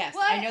 Yes,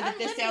 I know that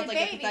this sounds like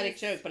a pathetic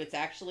joke, but it's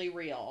actually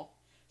real.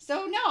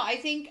 So, no,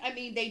 I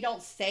mean, they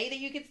don't say that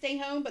you can stay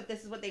home, but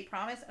this is what they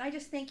promise. And I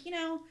just think, you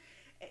know,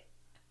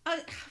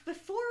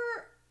 before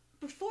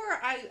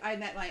I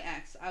met my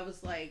ex, I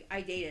was like,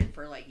 I dated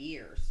for like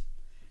years.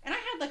 And I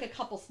had like a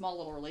couple small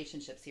little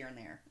relationships here and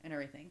there and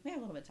everything. We had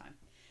a little bit of time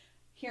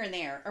here and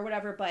there or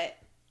whatever, but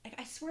like,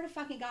 I swear to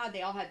fucking God,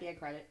 they all had bad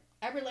credit.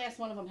 Every last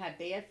one of them had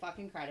bad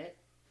fucking credit.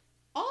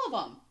 All of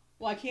them.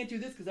 Well, I can't do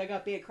this because I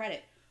got bad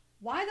credit.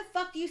 Why the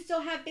fuck do you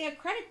still have bad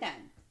credit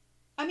then?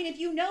 I mean, if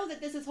you know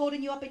that this is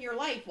holding you up in your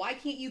life, why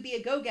can't you be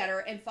a go-getter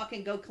and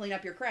fucking go clean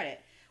up your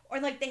credit? Or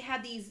like they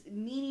had these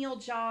menial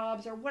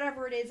jobs or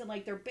whatever it is and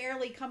like they're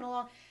barely coming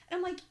along. And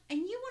I'm like, and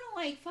you want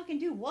to like fucking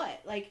do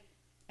what? Like,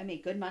 I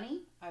make good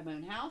money. I have my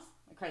own house.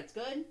 My credit's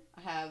good.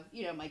 I have,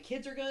 you know, my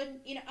kids are good.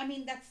 You know, I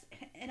mean,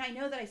 and I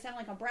know that I sound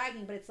like I'm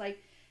bragging, but it's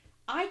like,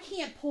 I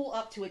can't pull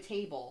up to a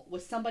table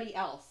with somebody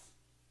else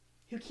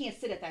who can't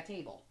sit at that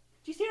table.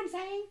 Do you see what I'm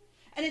saying?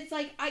 And it's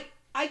like,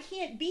 I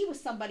can't be with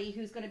somebody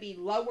who's going to be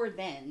lower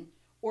than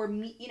or,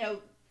 me, you know,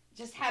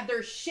 just have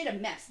their shit a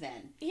mess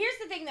then. Here's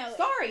the thing, though.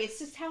 Sorry, it's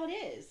just how it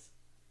is.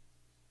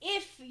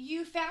 If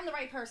you found the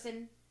right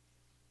person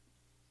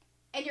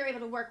and you're able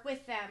to work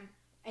with them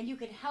and you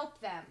can help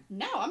them.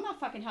 No, I'm not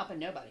fucking helping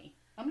nobody.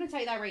 I'm going to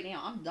tell you that right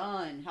now. I'm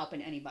done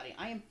helping anybody.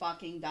 I am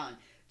fucking done.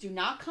 Do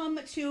not come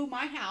to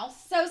my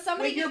house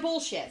with your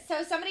bullshit.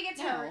 So somebody gets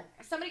hurt.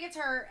 Somebody gets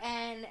hurt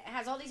and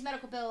has all these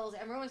medical bills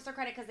and ruins their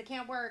credit because they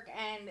can't work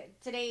and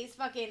today's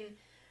fucking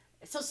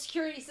Social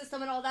Security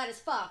system and all that is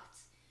fucked.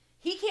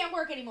 He can't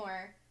work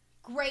anymore.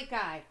 Great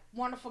guy,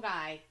 wonderful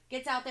guy.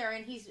 Gets out there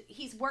and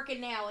he's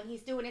working now and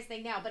he's doing his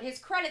thing now. But his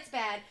credit's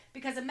bad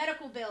because of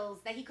medical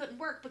bills that he couldn't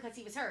work because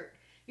he was hurt.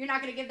 You're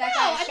not going to give that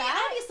guy a shot? I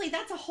mean, obviously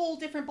that's a whole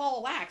different ball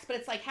of wax, but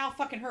it's like, how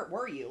fucking hurt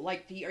were you?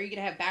 Like, are you going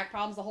to have back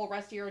problems the whole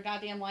rest of your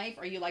goddamn life?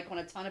 Are you, like, on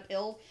a ton of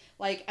pills?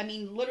 Like, I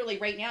mean, literally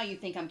right now you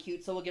think I'm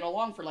cute, so we'll get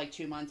along for, like,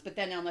 2 months, but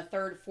then on the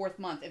 3rd, 4th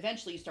month,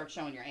 eventually you start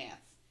showing your ass.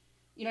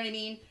 You know what I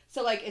mean?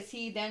 So, like, is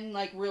he then,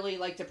 like, really,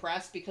 like,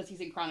 depressed because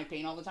he's in chronic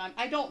pain all the time?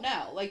 I don't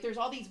know. Like, there's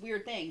all these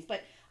weird things,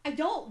 but I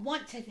don't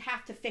want to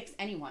have to fix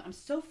anyone. I'm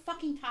so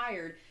fucking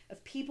tired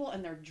of people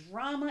and their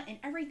drama and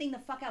everything the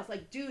fuck else.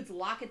 Like, dudes,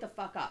 lock it the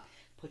fuck up.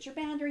 Put your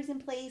boundaries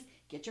in place,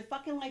 get your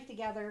fucking life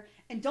together,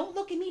 and don't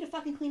look at me to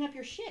fucking clean up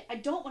your shit. I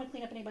don't want to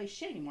clean up anybody's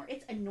shit anymore.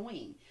 It's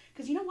annoying.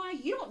 Because you know why?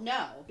 You don't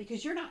know,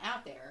 because you're not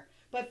out there.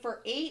 But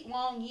for 8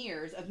 long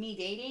years of me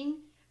dating,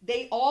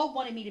 they all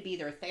wanted me to be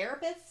their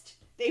therapist.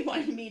 They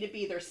wanted me to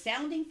be their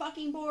sounding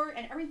fucking board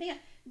and everything else.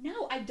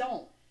 No, I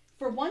don't.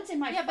 For once in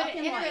my fucking life.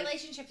 Yeah, but in a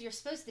relationship, you're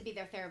supposed to be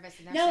their therapist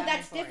and their No,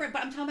 that's different.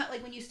 But I'm talking about,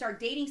 like, when you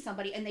start dating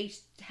somebody and they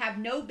have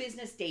no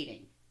business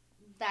dating.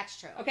 That's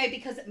true. Okay,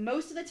 because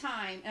most of the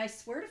time, and I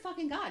swear to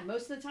fucking God,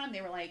 most of the time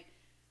they were like,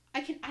 I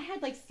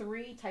had like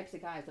 3 types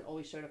of guys that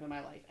always showed up in my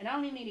life. And I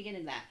don't even need to get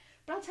into that.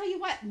 But I'll tell you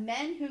what,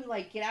 men who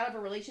like get out of a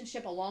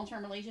relationship, a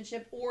long-term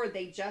relationship, or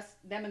they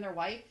just, them and their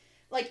wife,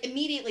 like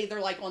immediately they're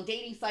like on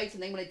dating sites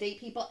and they want to date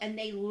people and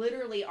they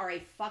literally are a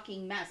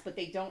fucking mess, but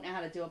they don't know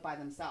how to do it by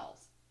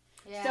themselves.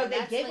 Yeah, so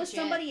they get with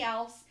somebody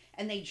else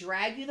and they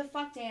drag you the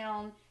fuck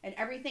down and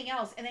everything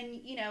else. And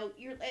then, you know,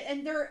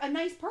 and they're a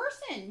nice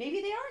person.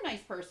 Maybe they are a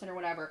nice person or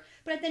whatever.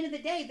 But at the end of the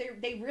day,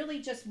 they really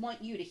just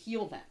want you to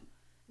heal them.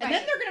 And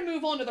then they're going to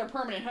move on to their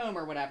permanent home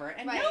or whatever.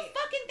 And no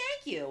fucking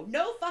thank you.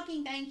 No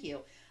fucking thank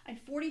you. I'm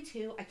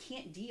 42. I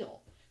can't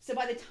deal. So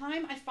by the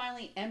time I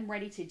finally am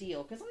ready to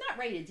deal, because I'm not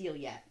ready to deal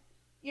yet.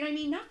 You know what I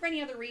mean? Not for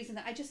any other reason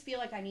that I just feel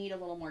like I need a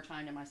little more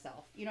time to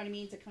myself. You know what I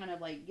mean? To kind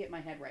of like get my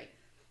head right.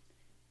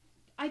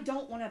 I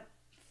don't want to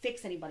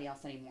fix anybody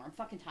else anymore. I'm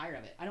fucking tired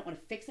of it. I don't want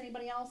to fix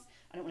anybody else.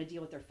 I don't want to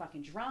deal with their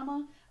fucking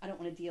drama. I don't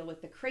want to deal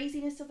with the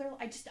craziness of their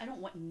life. I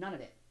don't want none of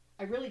it.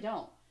 I really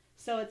don't.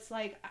 So it's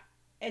like,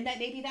 and that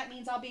maybe that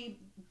means I'll be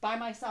by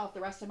myself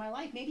the rest of my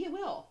life. Maybe it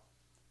will.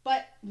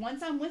 But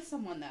once I'm with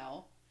someone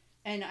though,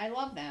 and I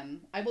love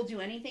them, I will do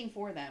anything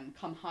for them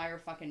come higher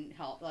fucking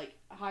hell, like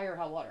higher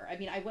hell water. I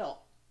mean, I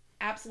will.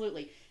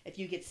 Absolutely. If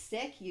you get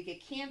sick, you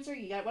get cancer,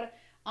 you got whatever,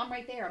 I'm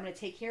right there. I'm going to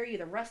take care of you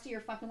the rest of your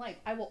fucking life.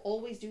 I will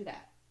always do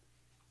that.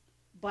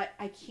 But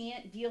I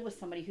can't deal with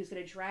somebody who's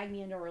going to drag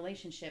me into a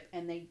relationship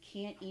and they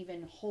can't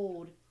even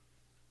hold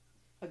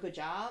a good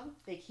job.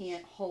 They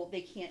can't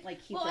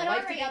like keep their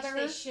life together. Age,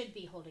 they should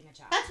be holding a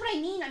job. That's what I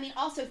mean. I mean,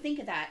 also think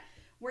of that.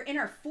 We're in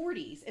our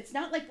 40s. It's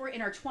not like we're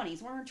in our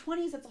 20s. We're in our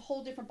 20s. It's a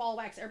whole different ball of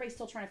wax. Everybody's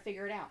still trying to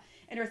figure it out.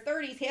 In our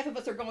 30s, half of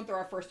us are going through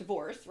our first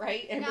divorce,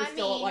 right? And we're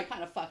still like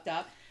kind of fucked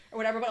up or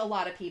whatever. But a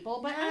lot of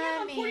people. But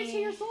I'm 42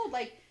 years old.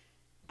 Like,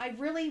 I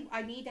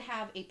need to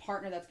have a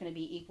partner that's going to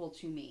be equal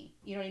to me.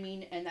 You know what I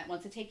mean? And that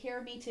wants to take care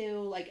of me too,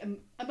 like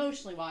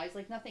emotionally wise,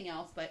 like nothing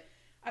else. But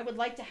I would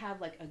like to have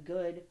like a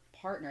good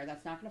partner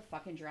that's not going to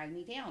fucking drag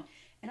me down.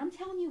 And I'm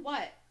telling you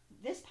what,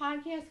 this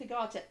podcast could go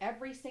out to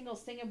every single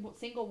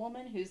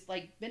woman who's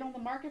like been on the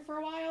market for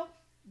a while.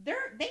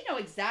 They know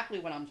exactly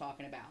what I'm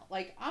talking about.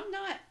 Like, I'm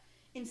not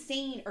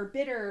insane or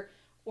bitter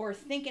or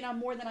thinking I'm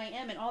more than I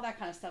am and all that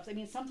kind of stuff. I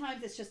mean,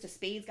 sometimes it's just a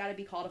spade's got to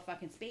be called a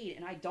fucking spade,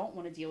 and I don't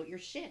want to deal with your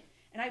shit.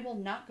 And I will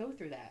not go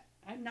through that.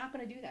 I'm not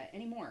going to do that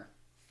anymore.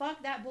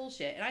 Fuck that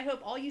bullshit. And I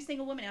hope all you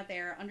single women out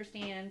there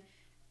understand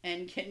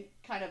and can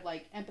kind of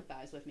like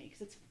empathize with me,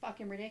 because it's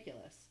fucking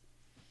ridiculous.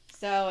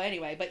 So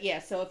anyway, but yeah,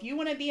 so if you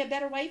want to be a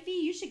better wifey,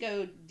 you should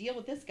go deal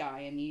with this guy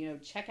and, you know,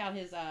 check out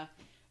his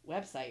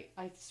website.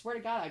 I swear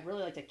to God, I'd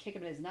really like to kick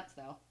him in his nuts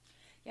though.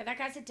 Yeah, that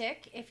guy's a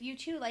dick. If you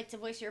too like to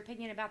voice your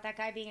opinion about that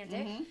guy being a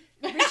dick,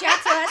 reach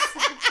out to us.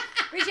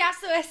 Reach out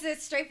to us at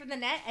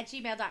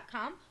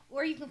straightfromthenet@gmail.com,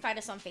 or you can find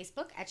us on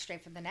Facebook at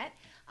Straight From The Net.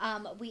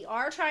 We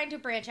are trying to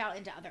branch out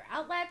into other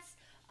outlets.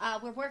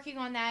 We're working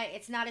on that.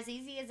 It's not as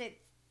easy as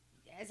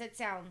it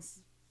sounds,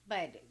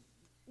 but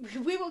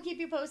we will keep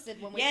you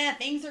posted when we... Yeah,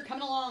 things are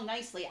coming along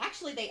nicely.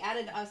 Actually, they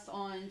added us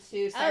on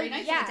to Saturday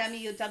nights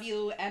on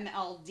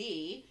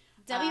WMLD.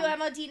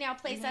 WMOD now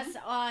plays us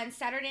on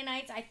Saturday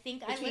nights. I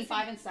think between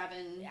 5 and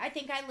 7. I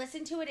think I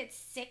listened to it at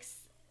 6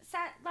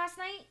 last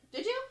night.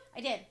 Did you? I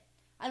did.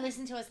 I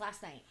listened to us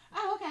last night.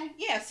 Oh, okay.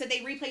 Yeah, so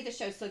they replayed the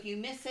show. So if you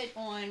miss it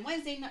on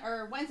Wednesday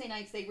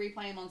nights, they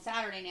replay them on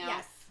Saturday now.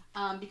 Yes.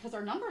 Because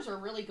our numbers are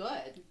really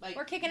good. Like,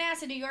 we're kicking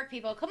ass in New York,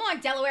 people. Come on,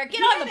 Delaware,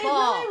 get on the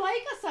ball. They really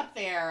like us up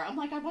there. I'm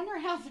like, I wonder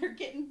how they're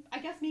getting. I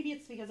guess maybe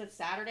it's because it's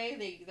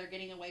Saturday. They're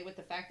getting away with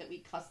the fact that we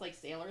cuss like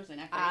sailors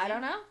and act crazy. I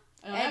don't know.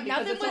 Because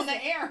nothing was on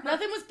the air.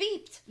 Nothing was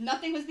beeped.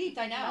 Nothing was beeped.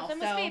 I know. Nothing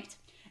was beeped.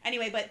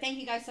 Anyway, but thank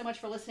you guys so much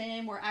for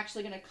listening. We're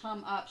actually going to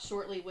come up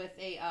shortly with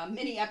a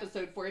mini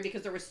episode for you,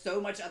 because there was so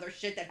much other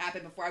shit that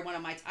happened before I went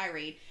on my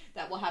tirade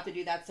that we'll have to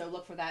do that. So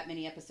look for that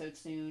mini episode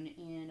soon.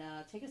 And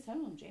take us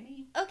home,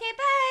 Jamie. Okay,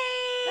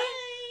 bye.